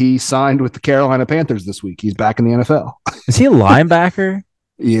 so he signed with the Carolina Panthers this week. He's back in the NFL. Is he a linebacker?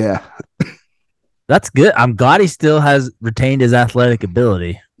 Yeah, That's good. I'm glad he still has retained his athletic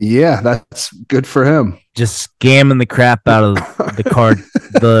ability. yeah, that's good for him. Just scamming the crap out of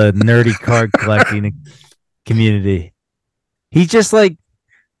the nerdy card collecting community. He's just like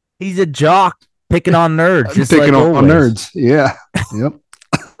he's a jock picking on nerds, just Picking like on always. nerds. Yeah, yep.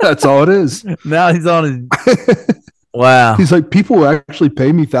 That's all it is. Now he's on his wow. He's like, people actually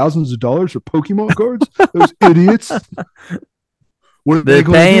pay me thousands of dollars for Pokemon cards. Those idiots. What are They're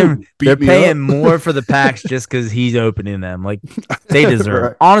they paying. They're paying up? more for the packs just because he's opening them. Like they deserve.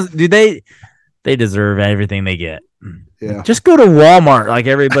 Right. Honestly, do they deserve everything they get. Yeah. Just go to Walmart like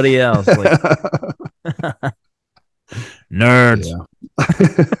everybody else. Like nerds.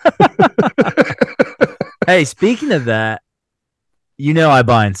 Hey, speaking of that, I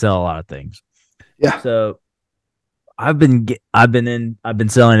buy and sell a lot of things. Yeah. So I bought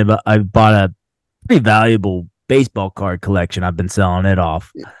a pretty valuable baseball card collection. I've been selling it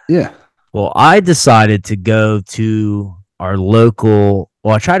off. Yeah. Well, I decided to go to our local.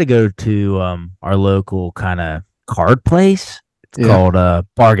 Well, I try to go to our local kind of card place. It's called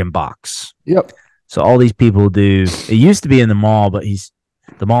Bargain Box. Yep. So all these people do. It used to be in the mall, but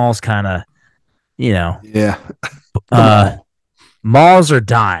the mall's kind of, Yeah. Malls are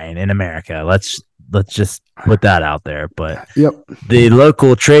dying in America. Let's just put that out there. But yep. The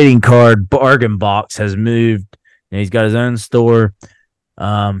local trading card Bargain Box has moved. He's got his own store.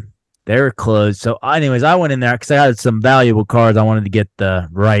 They're closed. So, anyways, I went in there because I had some valuable cards. I wanted to get the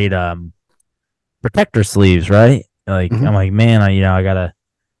right protector sleeves, right? Like I'm like, man, I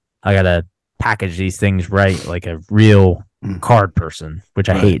gotta package these things right, like a real card person, which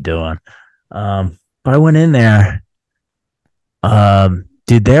I hate doing. But I went in there.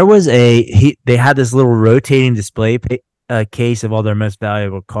 Dude, there was they had this little rotating display case of all their most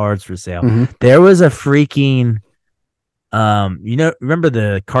valuable cards for sale. There was a freaking, remember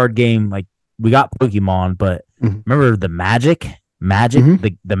the card game? Like we got Pokemon, but remember the Magic,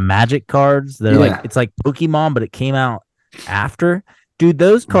 the Magic cards? They're like, it's like Pokemon, but it came out after. Dude,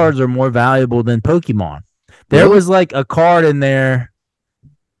 those cards are more valuable than Pokemon. There was like a card in there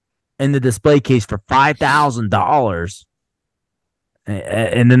in the display case for $5,000.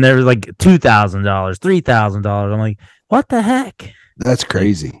 And then there was like $2,000, $3,000. I'm like, what the heck? That's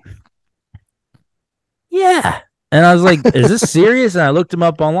crazy. Yeah. And I was like, is this serious? And I looked them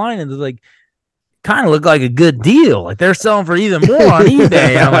up online and it was like, kind of looked like a good deal. Like they're selling for even more on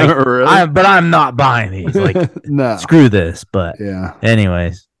eBay. And I'm like, really? But I'm not buying these. Like, no, screw this. But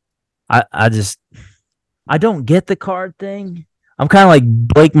anyways, I don't get the card thing. I'm kind of like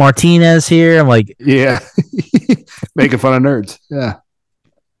Blake Martinez here. I'm like, making fun of nerds. Yeah.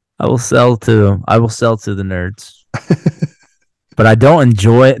 I will sell to the nerds. But I don't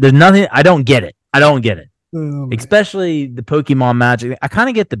enjoy it. There's nothing. I don't get it. Oh, especially the Pokemon Magic. I kind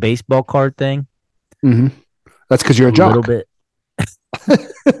of get the baseball card thing. That's because you're a jock. A little bit.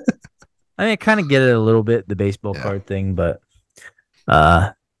 I mean, I kind of get it a little bit, the baseball card thing, but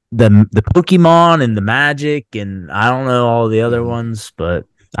the Pokemon and the Magic and I don't know all the other ones, but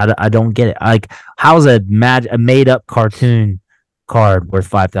I don't get it. Like, how's a made up cartoon card worth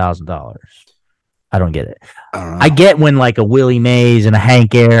 $5,000? I don't get it. I get when like a Willie Mays and a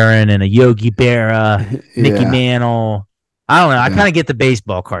Hank Aaron and a Yogi Berra, Mickey Mantle. I don't know. I kind of get the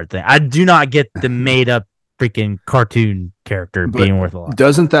baseball card thing. I do not get the made up freaking cartoon character being worth a lot.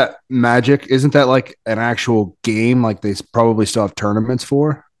 Doesn't that Magic? Isn't that like an actual game? Like they probably still have tournaments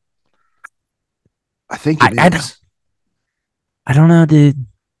for. I think it is. I don't know, dude.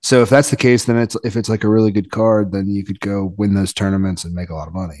 So if that's the case, then if it's like a really good card, then you could go win those tournaments and make a lot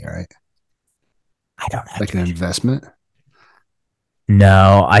of money, right? I don't know. Like an investment?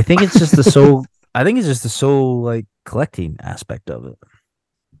 No, I think it's just the soul. I think it's just the soul like collecting aspect of it.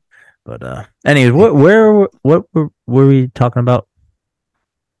 But anyways, what were we talking about?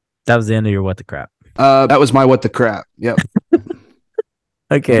 That was the end of your what the crap. That was my what the crap. Yep.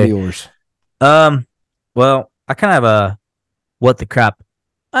 Okay. Yours. Well, I kind of have a what the crap.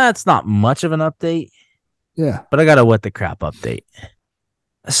 It's not much of an update. Yeah. But I got a what the crap update.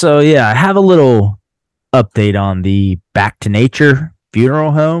 So yeah, I have a little update on the Back to Nature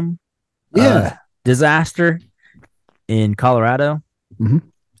funeral home disaster in Colorado.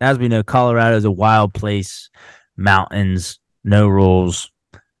 As we know, Colorado is a wild place, mountains, no rules,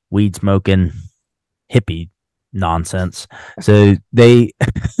 weed smoking, hippie nonsense. So they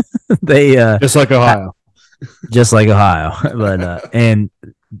just like Ohio. just like Ohio, but and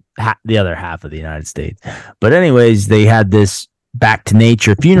the other half of the United States. But anyways, they had this back to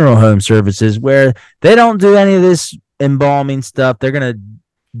nature funeral home services where they don't do any of this embalming stuff. They're gonna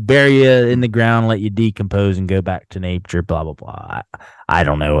bury you in the ground, let you decompose, and go back to nature. Blah blah blah. I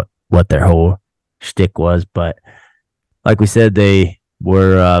don't know what their whole shtick was, but like we said, they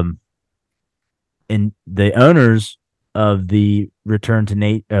were in the owners of the Return to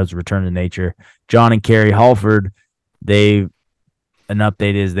Nature, John and Carrie Halford. An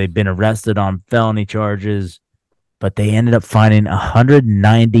update is they've been arrested on felony charges, but they ended up finding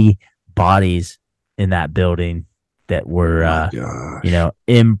 190 bodies in that building that were,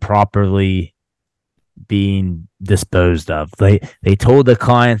 improperly being disposed of. They told the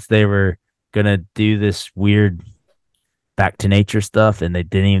clients they were gonna do this weird back to nature stuff, and they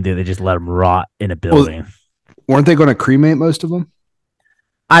didn't even do it. They just let them rot in a building. Well, weren't they going to cremate most of them?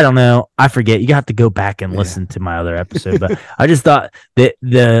 I don't know. I forget. You have to go back and listen to my other episode. But I just thought that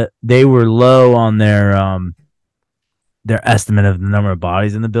they were low on their estimate of the number of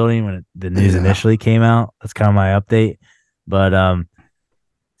bodies in the building when the news initially came out. That's kind of my update. But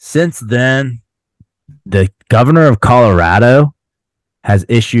since then, the governor of Colorado has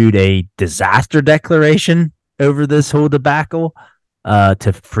issued a disaster declaration over this whole debacle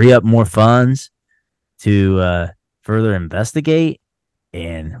to free up more funds to further investigate.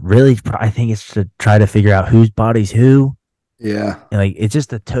 And really, I think it's to try to figure out whose body's who. Yeah. And it's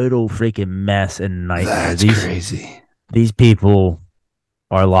just a total freaking mess and nightmare. That's crazy. These people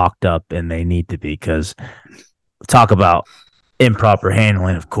are locked up, and they need to be, because talk about improper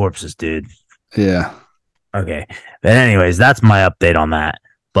handling of corpses, dude. Yeah. Okay. But anyways, that's my update on that.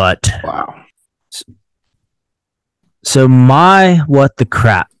 But wow. So what the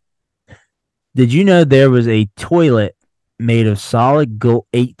crap? Did you know there was a toilet made of solid gold,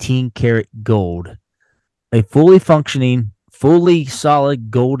 18 karat gold, a fully functioning, fully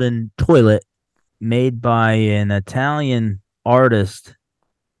solid golden toilet made by an Italian artist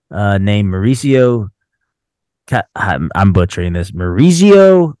named Maurizio. I'm butchering this.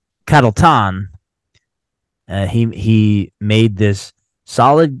 Maurizio Cataltan. He made this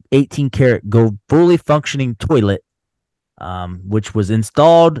solid 18 karat gold, fully functioning toilet, which was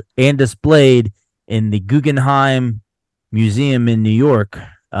installed and displayed in the Guggenheim Museum in New York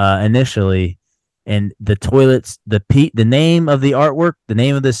initially. And the toilets, the name of the artwork, the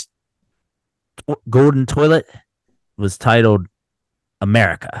name of this golden toilet was titled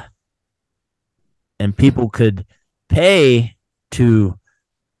America. And people could pay to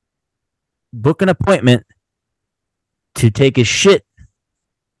book an appointment to take a shit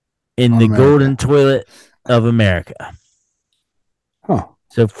in the golden toilet of America. Huh.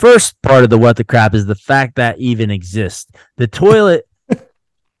 So first part of the what the crap is the fact that even exists. The toilet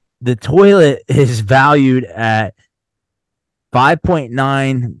is valued at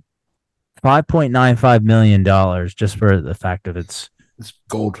 $5.95 million just for the fact of it's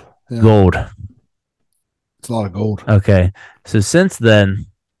gold. Yeah. Gold. It's a lot of gold. Okay. So since then,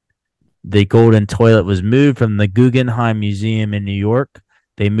 the golden toilet was moved from the Guggenheim Museum in New York.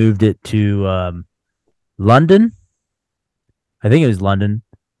 They moved it to London. I think it was London,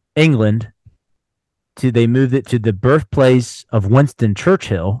 England. They moved it to the birthplace of Winston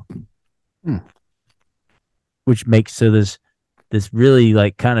Churchill, which makes this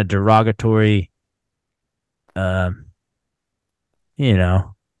really kind of derogatory,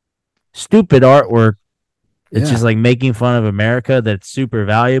 stupid artwork. It's just making fun of America. That's super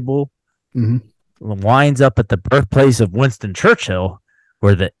valuable. Mm-hmm. Winds up at the birthplace of Winston Churchill,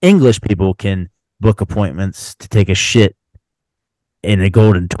 where the English people can book appointments to take a shit in a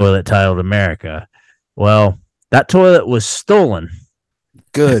golden toilet titled America. Well, that toilet was stolen.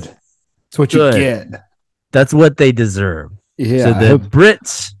 Good. That's what you get. That's what they deserve. Yeah. So the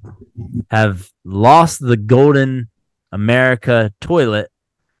Brits have lost the golden America toilet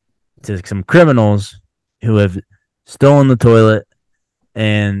to some criminals who have stolen the toilet.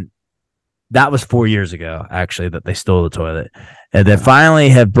 And that was 4 years ago, actually, that they stole the toilet. And they finally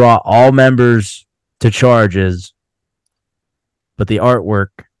have brought all members to charges, but the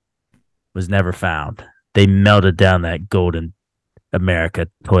artwork was never found. They melted down that golden America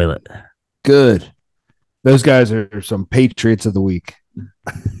toilet. Good. Those guys are some Patriots of the week.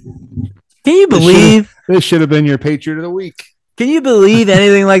 Can you believe? This should have been your Patriot of the week. Can you believe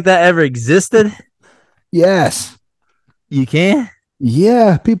anything like that ever existed? Yes. You can?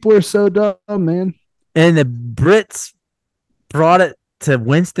 Yeah. People are so dumb, man. And the Brits brought it to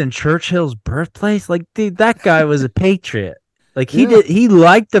Winston Churchill's birthplace. Dude, that guy was a patriot. He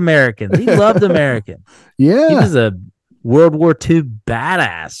liked Americans. He loved Americans. Yeah. He was a World War II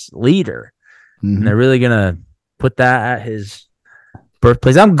badass leader. and they're really gonna put that at his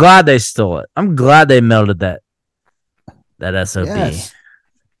birthplace. I'm glad they stole it. I'm glad they melted that SOB. Yes.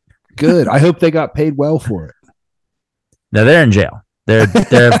 Good. I hope they got paid well for it. No, they're in jail. They're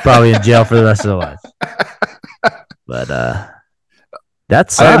probably in jail for the rest of their life. But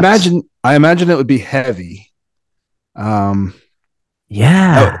that's I imagine it would be heavy. Yeah.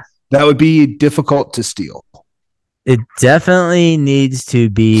 That would be difficult to steal. It definitely needs to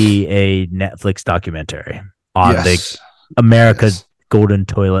be a Netflix documentary on the America's Golden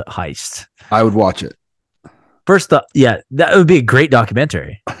Toilet Heist. I would watch it. First up, yeah, that would be a great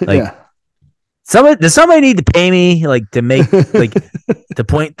documentary. Like, yeah. Does somebody need to pay me like to make like to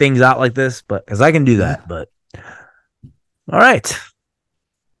point things out like this? But because I can do that. But all right,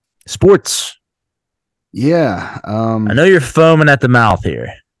 sports. Yeah, I know you're foaming at the mouth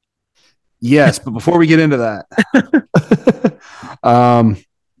here. Yes, but before we get into that,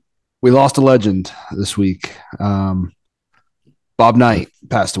 we lost a legend this week. Bob Knight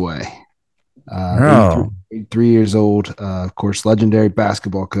passed away. 83 years old. Of course, legendary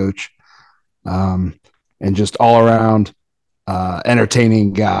basketball coach, and just all around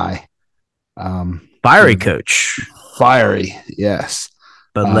entertaining guy. Fiery coach. Fiery, yes,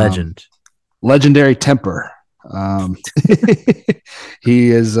 but legend. Legendary temper.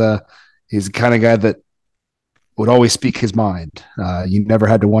 He's the kind of guy that would always speak his mind. You never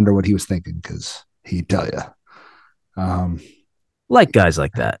had to wonder what he was thinking because he'd tell you. Like guys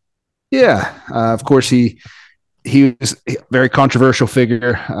like that. Yeah. Of course, he was a very controversial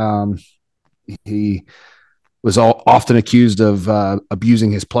figure. He was often accused of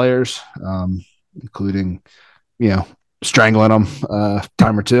abusing his players, including, strangling them a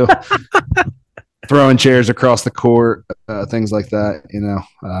time or two. Throwing chairs across the court, things like that,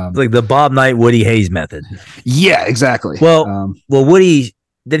 like the Bob Knight, Woody Hayes method. Yeah, exactly. Well, Woody,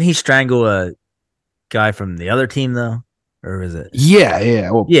 didn't he strangle a guy from the other team though? Or was it? Yeah.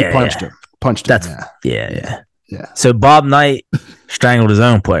 Well, he punched him. That's, him. Yeah. Yeah. So Bob Knight strangled his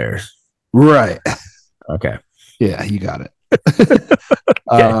own players. Right. Okay. Yeah, you got it.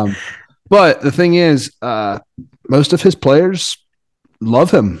 Okay. But the thing is, most of his players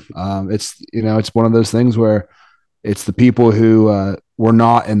love him. It's one of those things where it's the people who were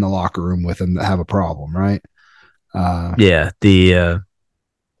not in the locker room with him that have a problem, right? I get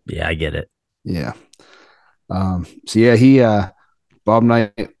it. Yeah. Bob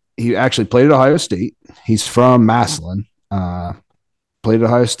Knight, he actually played at Ohio State. He's from Massillon. Played at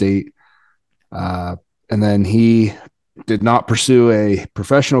Ohio State, and then he did not pursue a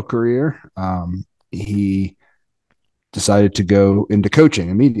professional career. He decided to go into coaching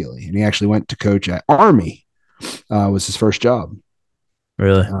immediately, and he actually went to coach at Army. Was his first job.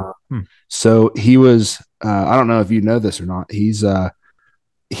 Really? So he was. I don't know if you know this or not. He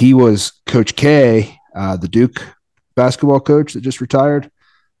was Coach K, the Duke basketball coach that just retired.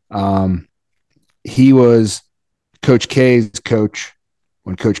 He was Coach K's coach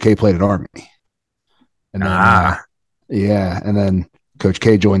when Coach K played at Army. And then, and then Coach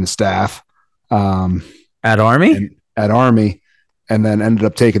K joined the staff at Army. And then ended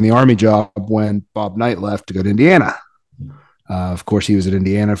up taking the Army job when Bob Knight left to go to Indiana. Of course, he was at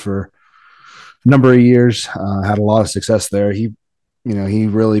Indiana for a number of years. Had a lot of success there. He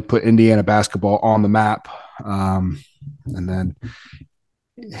really put Indiana basketball on the map. And then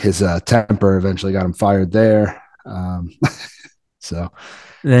his temper eventually got him fired there. So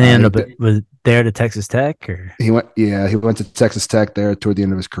then he ended up was there to Texas Tech, or he went to Texas Tech there toward the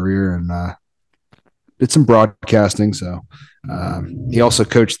end of his career and did some broadcasting. So he also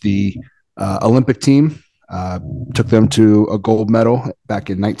coached the Olympic team, took them to a gold medal back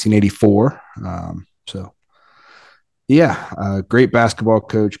in 1984. Great basketball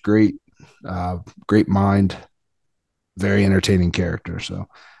coach, great mind, very entertaining character. So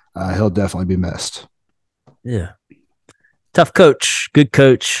he'll definitely be missed. Yeah. Tough coach, good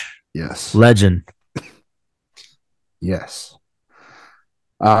coach. Yes. Legend. Yes.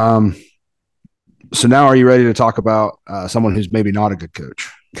 So now are you ready to talk about someone who's maybe not a good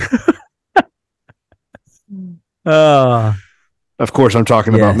coach? Of course, I'm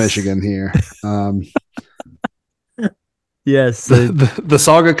talking about Michigan here. Yes. The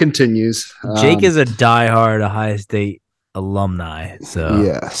saga continues. Jake is a diehard Ohio State alumni. So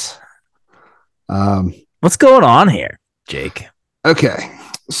yes. What's going on here, Jake? Okay.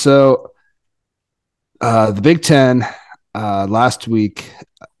 So the Big Ten last week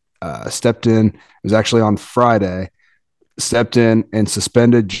stepped in. It was actually on Friday. Stepped in and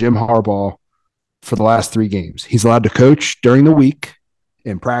suspended Jim Harbaugh for the last 3 games. He's allowed to coach during the week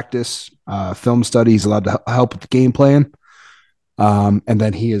in practice, film study. He's allowed to help with the game plan. And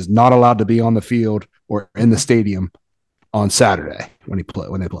then he is not allowed to be on the field or in the stadium on Saturday when they play.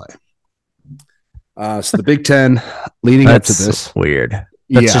 So the Big Ten leading up to this, weird.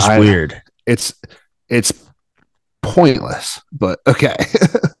 That's just weird. It's pointless, but okay.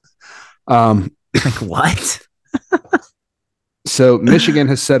 Like what? So Michigan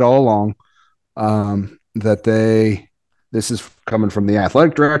has said all along that this is coming from the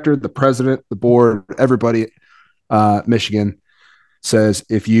athletic director, the president, the board, everybody. Michigan says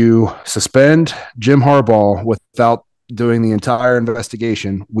if you suspend Jim Harbaugh without doing the entire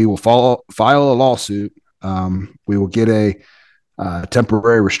investigation, we will file a lawsuit. We will get a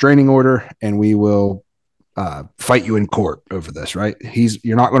temporary restraining order, and we will fight you in court over this. Right?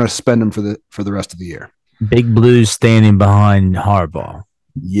 You're not going to suspend him for the rest of the year. Big Blue standing behind Harbaugh.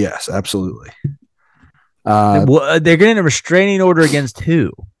 Yes, absolutely. They're getting a restraining order against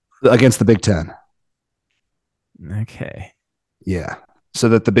who? Against the Big Ten. Okay. Yeah. So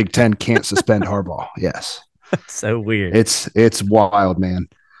that the Big Ten can't suspend Harbaugh. Yes. That's so weird. It's wild, man.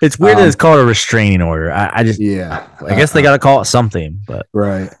 It's weird that it's called a restraining order. I guess they got to call it something, but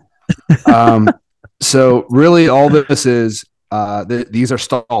right. So really all this is, these are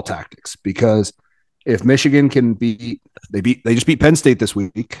stall tactics, because if Michigan can they just beat Penn State this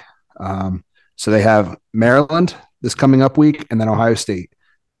week. So they have Maryland this coming up week, and then Ohio State.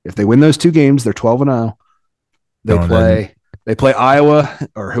 If they win those two games, they're 12-0. They play Iowa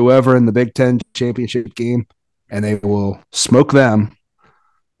or whoever in the Big Ten championship game, and they will smoke them.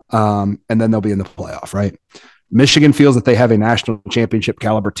 And then they'll be in the playoff, right? Michigan feels that they have a national championship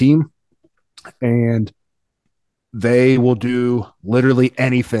caliber team, and they will do literally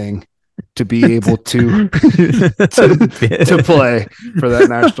anything to be able to play for that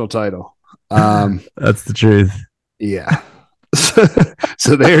national title. That's the truth. Yeah.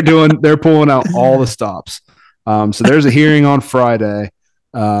 So they're pulling out all the stops. So there's a hearing on Friday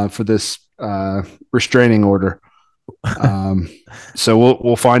for this restraining order. So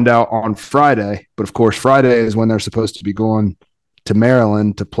we'll find out on Friday, but of course Friday is when they're supposed to be going to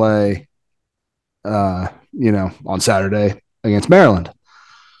Maryland to play on Saturday against Maryland.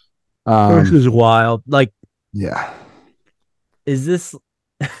 This is wild. Like, yeah. Is this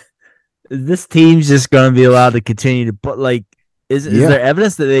team's just going to be allowed to continue to put, like, is there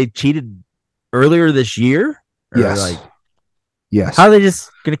evidence that they cheated earlier this year? Or yes. Yes. How are they just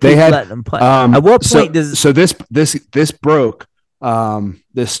going to keep letting them play? At what point this broke?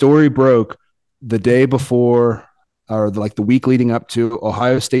 This story broke the day before, or like the week leading up to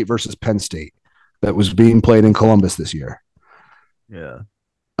Ohio State versus Penn State, that was being played in Columbus this year. Yeah.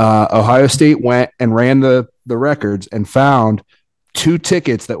 Ohio State went and ran the records and found 2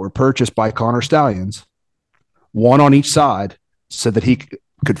 tickets that were purchased by Connor Stallions, one on each side, so that he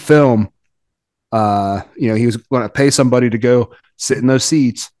could film. He was going to pay somebody to go sit in those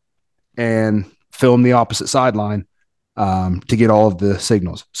seats and film the opposite sideline to get all of the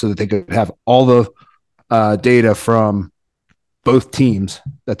signals, so that they could have all the data from both teams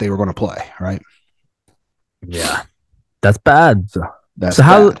that they were going to play. Right. Yeah. That's bad. So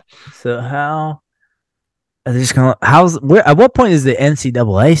how are they just going to, at what point does the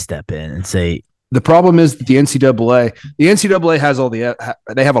NCAA step in and say? The problem is that the NCAA has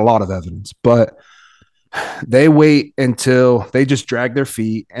they have a lot of evidence, but they wait until they just drag their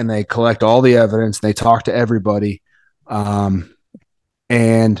feet and they collect all the evidence. They talk to everybody.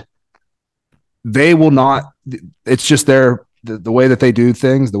 And they will not, it's just the way that they do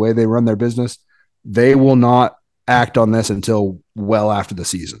things, the way they run their business. They will not act on this until well after the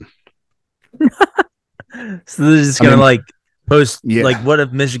season. So they're just going to post, what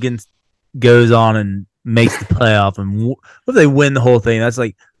if Michigan goes on and makes the playoff, and what if they win the whole thing? That's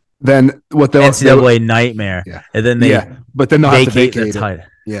like then what the NCAA nightmare. Yeah. And then but then they'll have to vacate the title.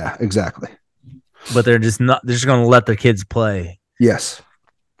 Yeah, exactly. But they're just going to let their kids play. Yes.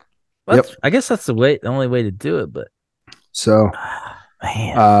 I guess that's the only way to do it. But so,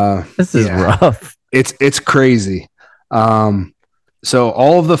 man, this is rough. It's crazy. So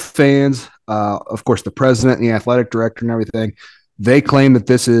all of the fans, of course, the president and the athletic director and everything, they claim that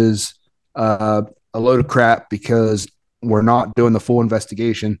this is a load of crap because we're not doing the full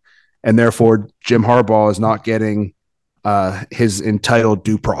investigation, and therefore Jim Harbaugh is not getting his entitled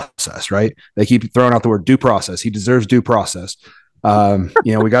due process. Right? They keep throwing out the word due process. He deserves due process. We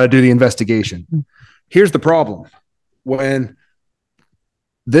got to do the investigation. Here's the problem: when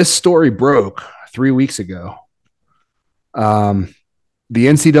this story broke 3 weeks ago, the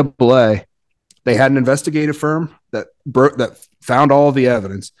NCAA, they had an investigative firm that found all of the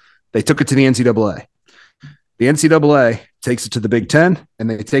evidence. They took it to the NCAA. The NCAA takes it to the Big Ten, and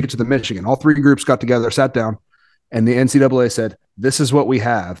they take it to the Michigan. All 3 groups got together, sat down, And the NCAA said, this is what we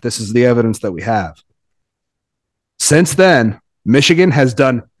have. This is the evidence that we have. Since then, Michigan has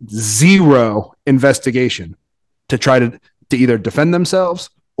done zero investigation to try to either defend themselves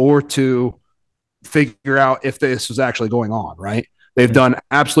or to figure out if this was actually going on, right? They've done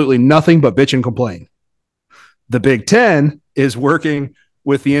absolutely nothing but bitch and complain. The Big Ten is working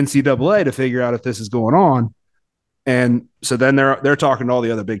with the NCAA to figure out if this is going on. And so then they're talking to all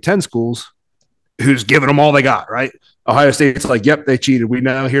the other Big Ten schools who's giving them all they got, right? Ohio State's like, yep, they cheated. We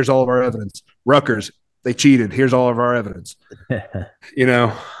know. Here's all of our evidence. Rutgers, they cheated. Here's all of our evidence. It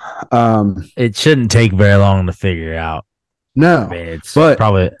shouldn't take very long to figure out. No, but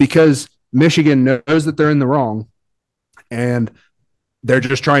probably because Michigan knows that they're in the wrong and they're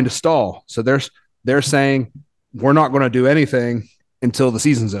just trying to stall. So they're saying we're not going to do anything until the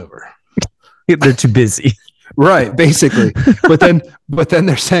season's over. They're too busy. Right, basically. but then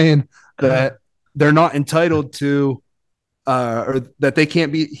they're saying that they're not entitled to or that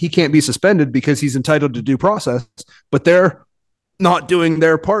he can't be suspended because he's entitled to due process, but they're not doing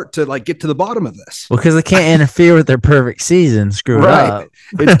their part to like get to the bottom of this. Well, because they can't interfere with their perfect season. Screw it up.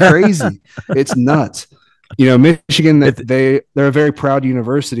 It's crazy. It's nuts. Michigan, they're a very proud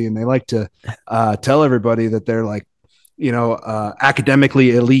university, and they like to tell everybody that they're like,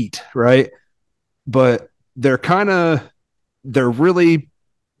 academically elite, right? But they're really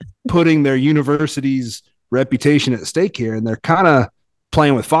putting their university's reputation at stake here, and they're kind of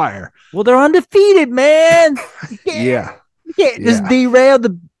playing with fire. Well, they're undefeated, man. Yeah. You can't just derail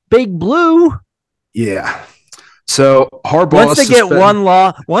the Big Blue. Yeah. So Harbaugh, once they get one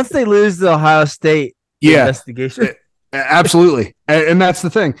law, once they lose the Ohio State investigation. Absolutely. And that's the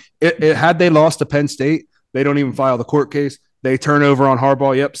thing. Had they lost to Penn State, they don't even file the court case. They turn over on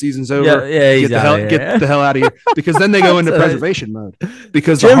Harbaugh. Yep, season's over. Get the hell out of here. Because then they go into preservation mode.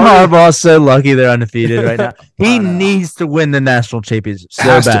 Because Jim Harbaugh's so lucky they're undefeated right now. He needs to win the national championship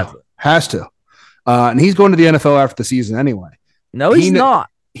so badly. Has to. And he's going to the NFL after the season anyway. No, he's not.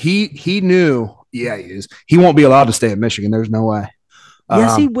 He knew. Yeah, he is. He won't be allowed to stay at Michigan. There's no way.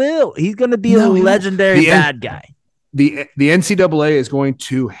 Yes, he will. He's going to be a legendary bad guy. The NCAA is going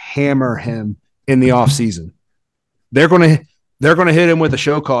to hammer him in the offseason. They're going to hit him with a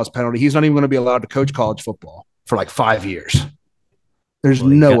show cause penalty. He's not even going to be allowed to coach college football for like 5 years. There's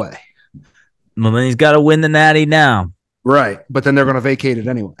no way. Well, then he's got to win the Natty now. Right. But then they're going to vacate it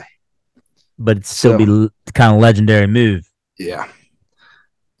anyway. But it'd still be kind of legendary move. Yeah.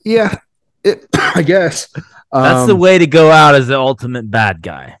 Yeah. I guess. That's the way to go out as the ultimate bad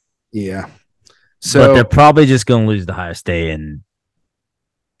guy. Yeah. But they're probably just going to lose to Ohio State, and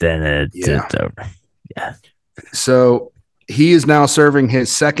then it's over. Yeah. So he is now serving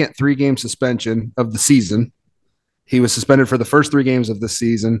his second 3-game suspension of the season. He was suspended for the first 3 games of the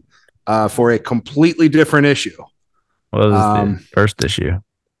season for a completely different issue. What was the first issue?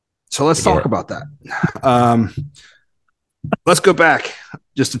 So let's talk about that. Let's go back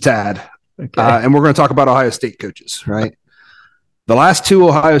just a tad. Okay. And we're going to talk about Ohio State coaches, right? The last 2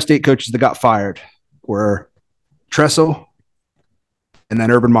 Ohio State coaches that got fired were Tressel and then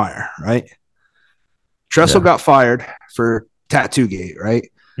Urban Meyer, right? Tressel got fired for Tattoo-gate, right?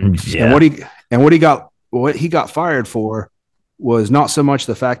 Yeah. And what he got fired for was not so much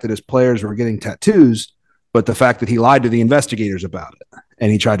the fact that his players were getting tattoos, but the fact that he lied to the investigators about it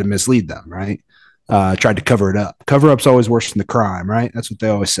and he tried to mislead them, right? Tried to cover it up. Cover-up's always worse than the crime, right? That's what they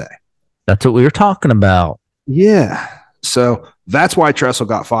always say. That's what we were talking about. Yeah. So that's why Tressel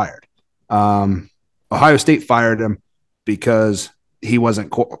got fired. Ohio State fired him because he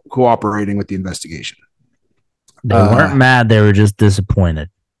wasn't cooperating with the investigation. They weren't mad. They were just disappointed.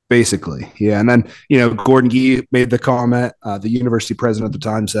 Basically. Yeah. And then, Gordon Gee made the comment. The university president at the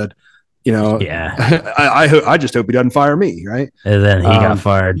time said, I just hope he doesn't fire me. Right. And then he got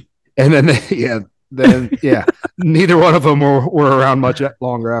fired. And then, neither one of them were around much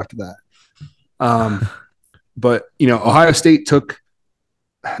longer after that. But, Ohio State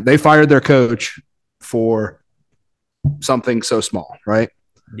they fired their coach for something so small, right?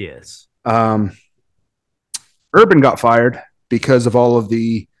 Yes. Urban got fired because of all of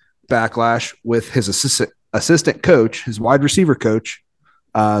the backlash with his assistant coach, his wide receiver coach,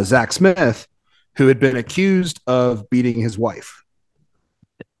 Zach Smith, who had been accused of beating his wife.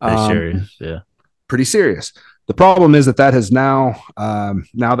 Pretty serious, yeah. Pretty serious. The problem is that has now,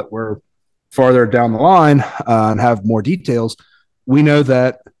 now that we're farther down the line and have more details, we know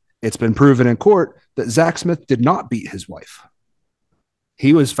that it's been proven in court that Zach Smith did not beat his wife.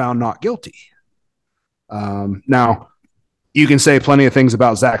 He was found not guilty. Now, you can say plenty of things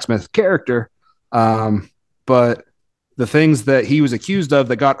about Zach Smith's character, but the things that he was accused of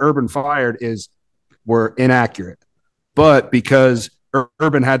that got Urban fired is were inaccurate. But because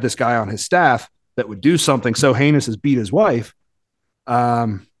Urban had this guy on his staff that would do something so heinous as beat his wife,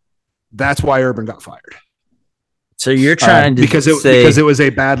 that's why Urban got fired. So you're trying to because it was a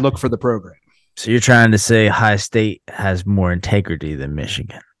bad look for the program. So you're trying to say High State has more integrity than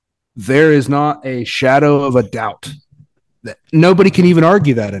Michigan? There is not a shadow of a doubt that nobody can even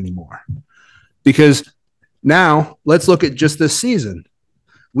argue that anymore. Because now let's look at just this season.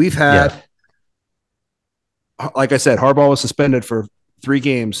 We've had, like I said, Harbaugh was suspended for 3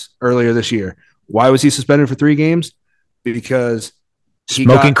 games earlier this year. Why was he suspended for 3 games? Because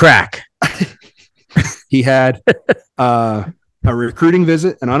smoking crack. He had a recruiting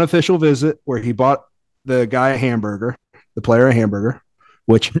visit, an unofficial visit, where he bought the guy a hamburger, the player a hamburger,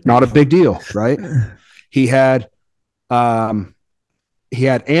 which not a big deal, right? He had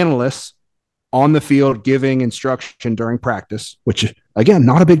analysts on the field giving instruction during practice, which again,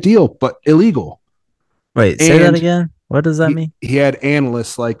 not a big deal, but illegal. Wait, say that again. What does that mean? He had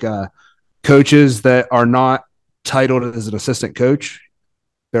analysts like coaches that are not titled as an assistant coach.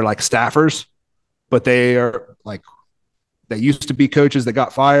 They're like staffers, but they are like, they used to be coaches that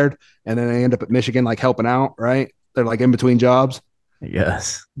got fired and then they end up at Michigan, like helping out, right? They're like in between jobs.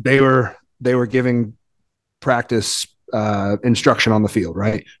 Yes. They were giving practice instruction on the field,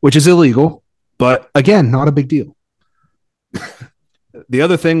 right? Which is illegal, but again, not a big deal. The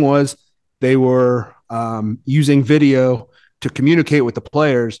other thing was they were using video to communicate with the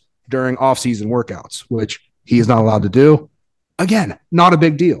players during off-season workouts, which he is not allowed to do. Again, not a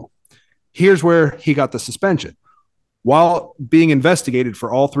big deal. Here's where he got the suspension. While being investigated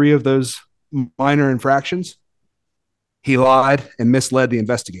for all 3 of those minor infractions, he lied and misled the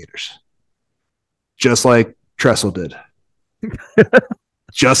investigators, just like Tressel did.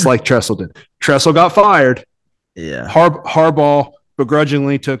 Tressel got fired. Yeah. Harbaugh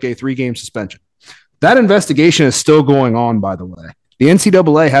begrudgingly took a 3-game suspension. That investigation is still going on, by the way. The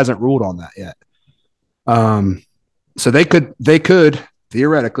NCAA hasn't ruled on that yet. So they could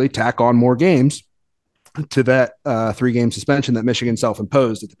theoretically tack on more games to that 3-game suspension that Michigan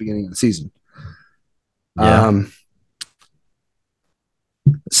self-imposed at the beginning of the season. Yeah.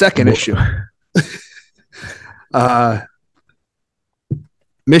 Second issue.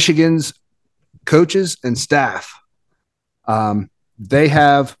 Michigan's coaches and staff, they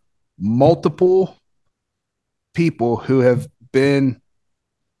have multiple people who have been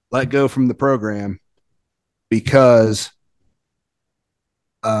let go from the program because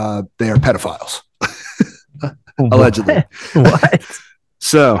they are pedophiles. Allegedly. What?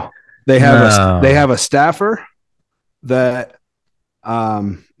 So they have a staffer that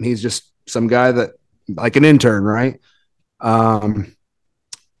he's just some guy that, like an intern, right?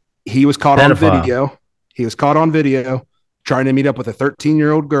 He was caught on video. He was caught on video trying to meet up with a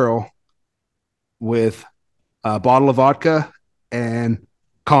 13-year-old girl with a bottle of vodka and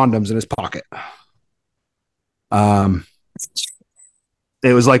condoms in his pocket.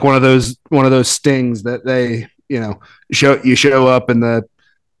 It was like one of those stings that they, show up and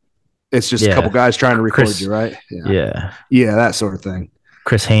it's just a couple guys trying to record you, right? Yeah, that sort of thing.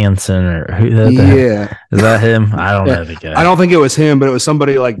 Chris Hansen or who? Is that him? I don't know the guy. I don't think it was him, but it was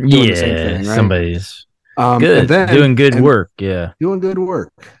somebody like doing the same thing, right? Somebody's good, doing good work. Yeah, doing good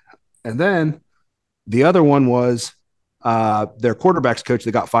work. And then the other one was their quarterback's coach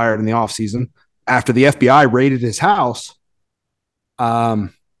that got fired in the offseason after the FBI raided his house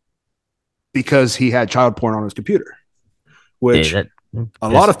because he had child porn on his computer, which a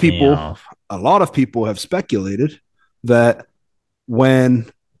lot of people have speculated that when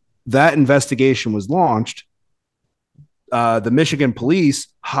that investigation was launched, the Michigan police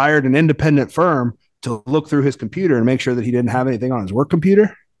hired an independent firm to look through his computer and make sure that he didn't have anything on his work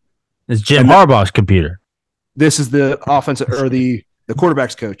computer. It's Jim Harbaugh's computer. This is the offensive or the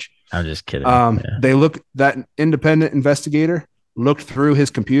quarterback's coach. I'm just kidding. That independent investigator looked through his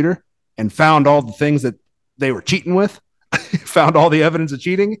computer and found all the things that they were cheating with, found all the evidence of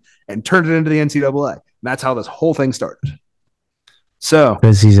cheating, and turned it into the NCAA. And that's how this whole thing started. So,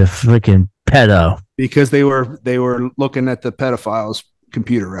 because he's a freaking pedo. Because they were looking at the pedophiles'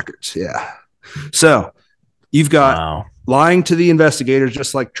 computer records. Yeah. So you've got lying to the investigators,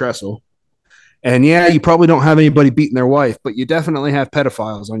 just like Tressel. And you probably don't have anybody beating their wife, but you definitely have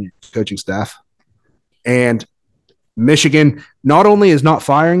pedophiles on your coaching staff. And Michigan not only is not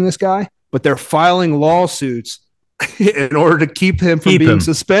firing this guy, but they're filing lawsuits in order to keep him from being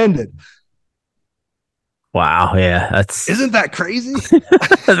suspended. Wow. Yeah. Isn't that crazy?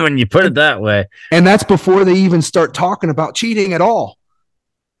 When you put it that way. And that's before they even start talking about cheating at all.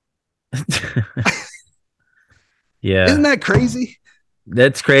 Yeah. Isn't that crazy?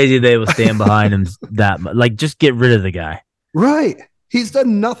 That's crazy. They will stand behind him that much. Like, just get rid of the guy. Right. He's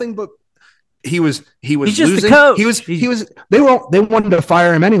done nothing but he was He's just losing. the coach. He was they wanted to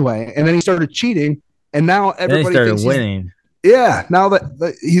fire him anyway, and then he started cheating, and now everybody thinks winning. Now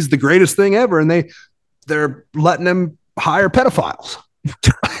that he's the greatest thing ever, and they're letting him hire pedophiles.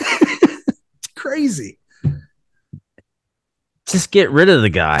 It's crazy. Just get rid of the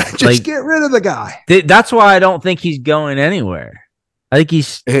guy. Just get rid of the guy. That's why I don't think he's going anywhere. I think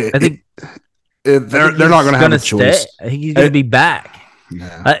he's. I think they're not going to have a choice. I think he's going to be back.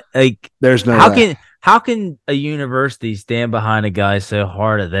 Yeah. There's no. How can a university stand behind a guy so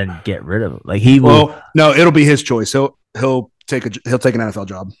hard and then get rid of him? Like he will. Well, no, it'll be his choice. He'll take an NFL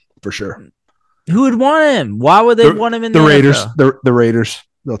job for sure. Who would want him? Why would they want him in the Raiders? NFL? The Raiders.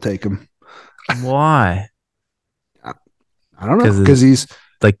 They'll take him. Why? I don't know, because he's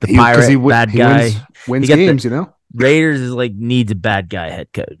like the pirate bad guy. Wins games, Raiders is like needs a bad guy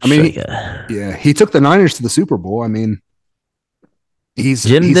head coach. I mean, he took the Niners to the Super Bowl. I mean, he's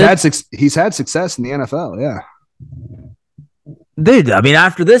had success in the NFL. Yeah, dude. I mean,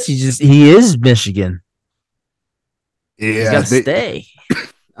 after this, he is Michigan. Yeah, he's got to stay.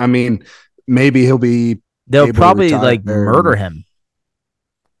 I mean, maybe he'll be. They'll probably like murder him.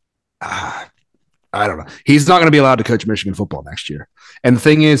 I don't know. He's not going to be allowed to coach Michigan football next year. And the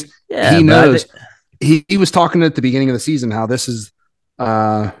thing is, he knows. He was talking at the beginning of the season how this is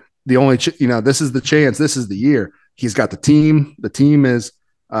the only, this is the chance. This is the year. He's got the team. The team is,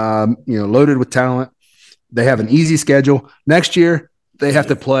 loaded with talent. They have an easy schedule. Next year, they have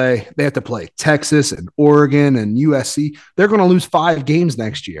to play Texas and Oregon and USC. They're going to lose 5 games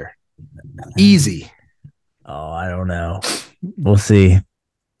next year. Easy. Oh, I don't know. We'll see.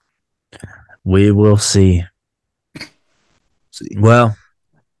 We will see. Well,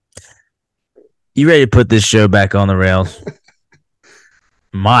 you ready to put this show back on the rails?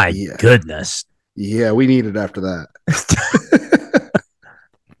 My goodness. Yeah, we need it after that.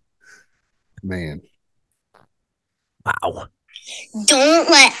 Man. Wow. Don't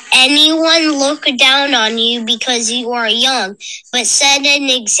let anyone look down on you because you are young, but set an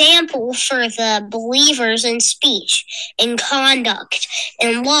example for the believers in speech, in conduct,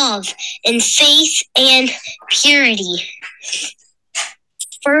 in love, in faith, and purity.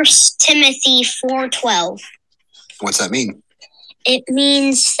 1 Timothy 4:12. What's that mean? It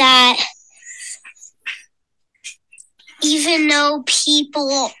means that even though people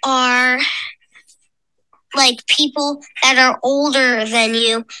that are older than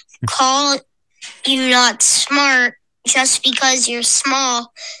you call you not smart just because you're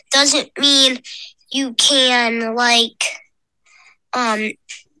small doesn't mean you can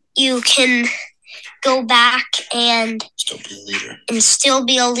you can go back and still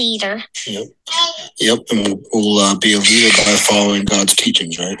be a leader. Yep. And we'll be a leader by following God's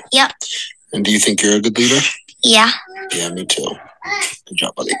teachings, right? Yep. And do you think you're a good leader? Yeah. Yeah, me too. Good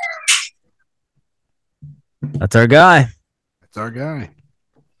job, buddy. That's our guy.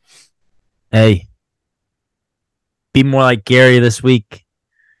 Hey, be more like Gary this week.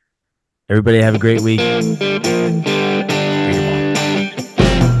 Everybody have a great week.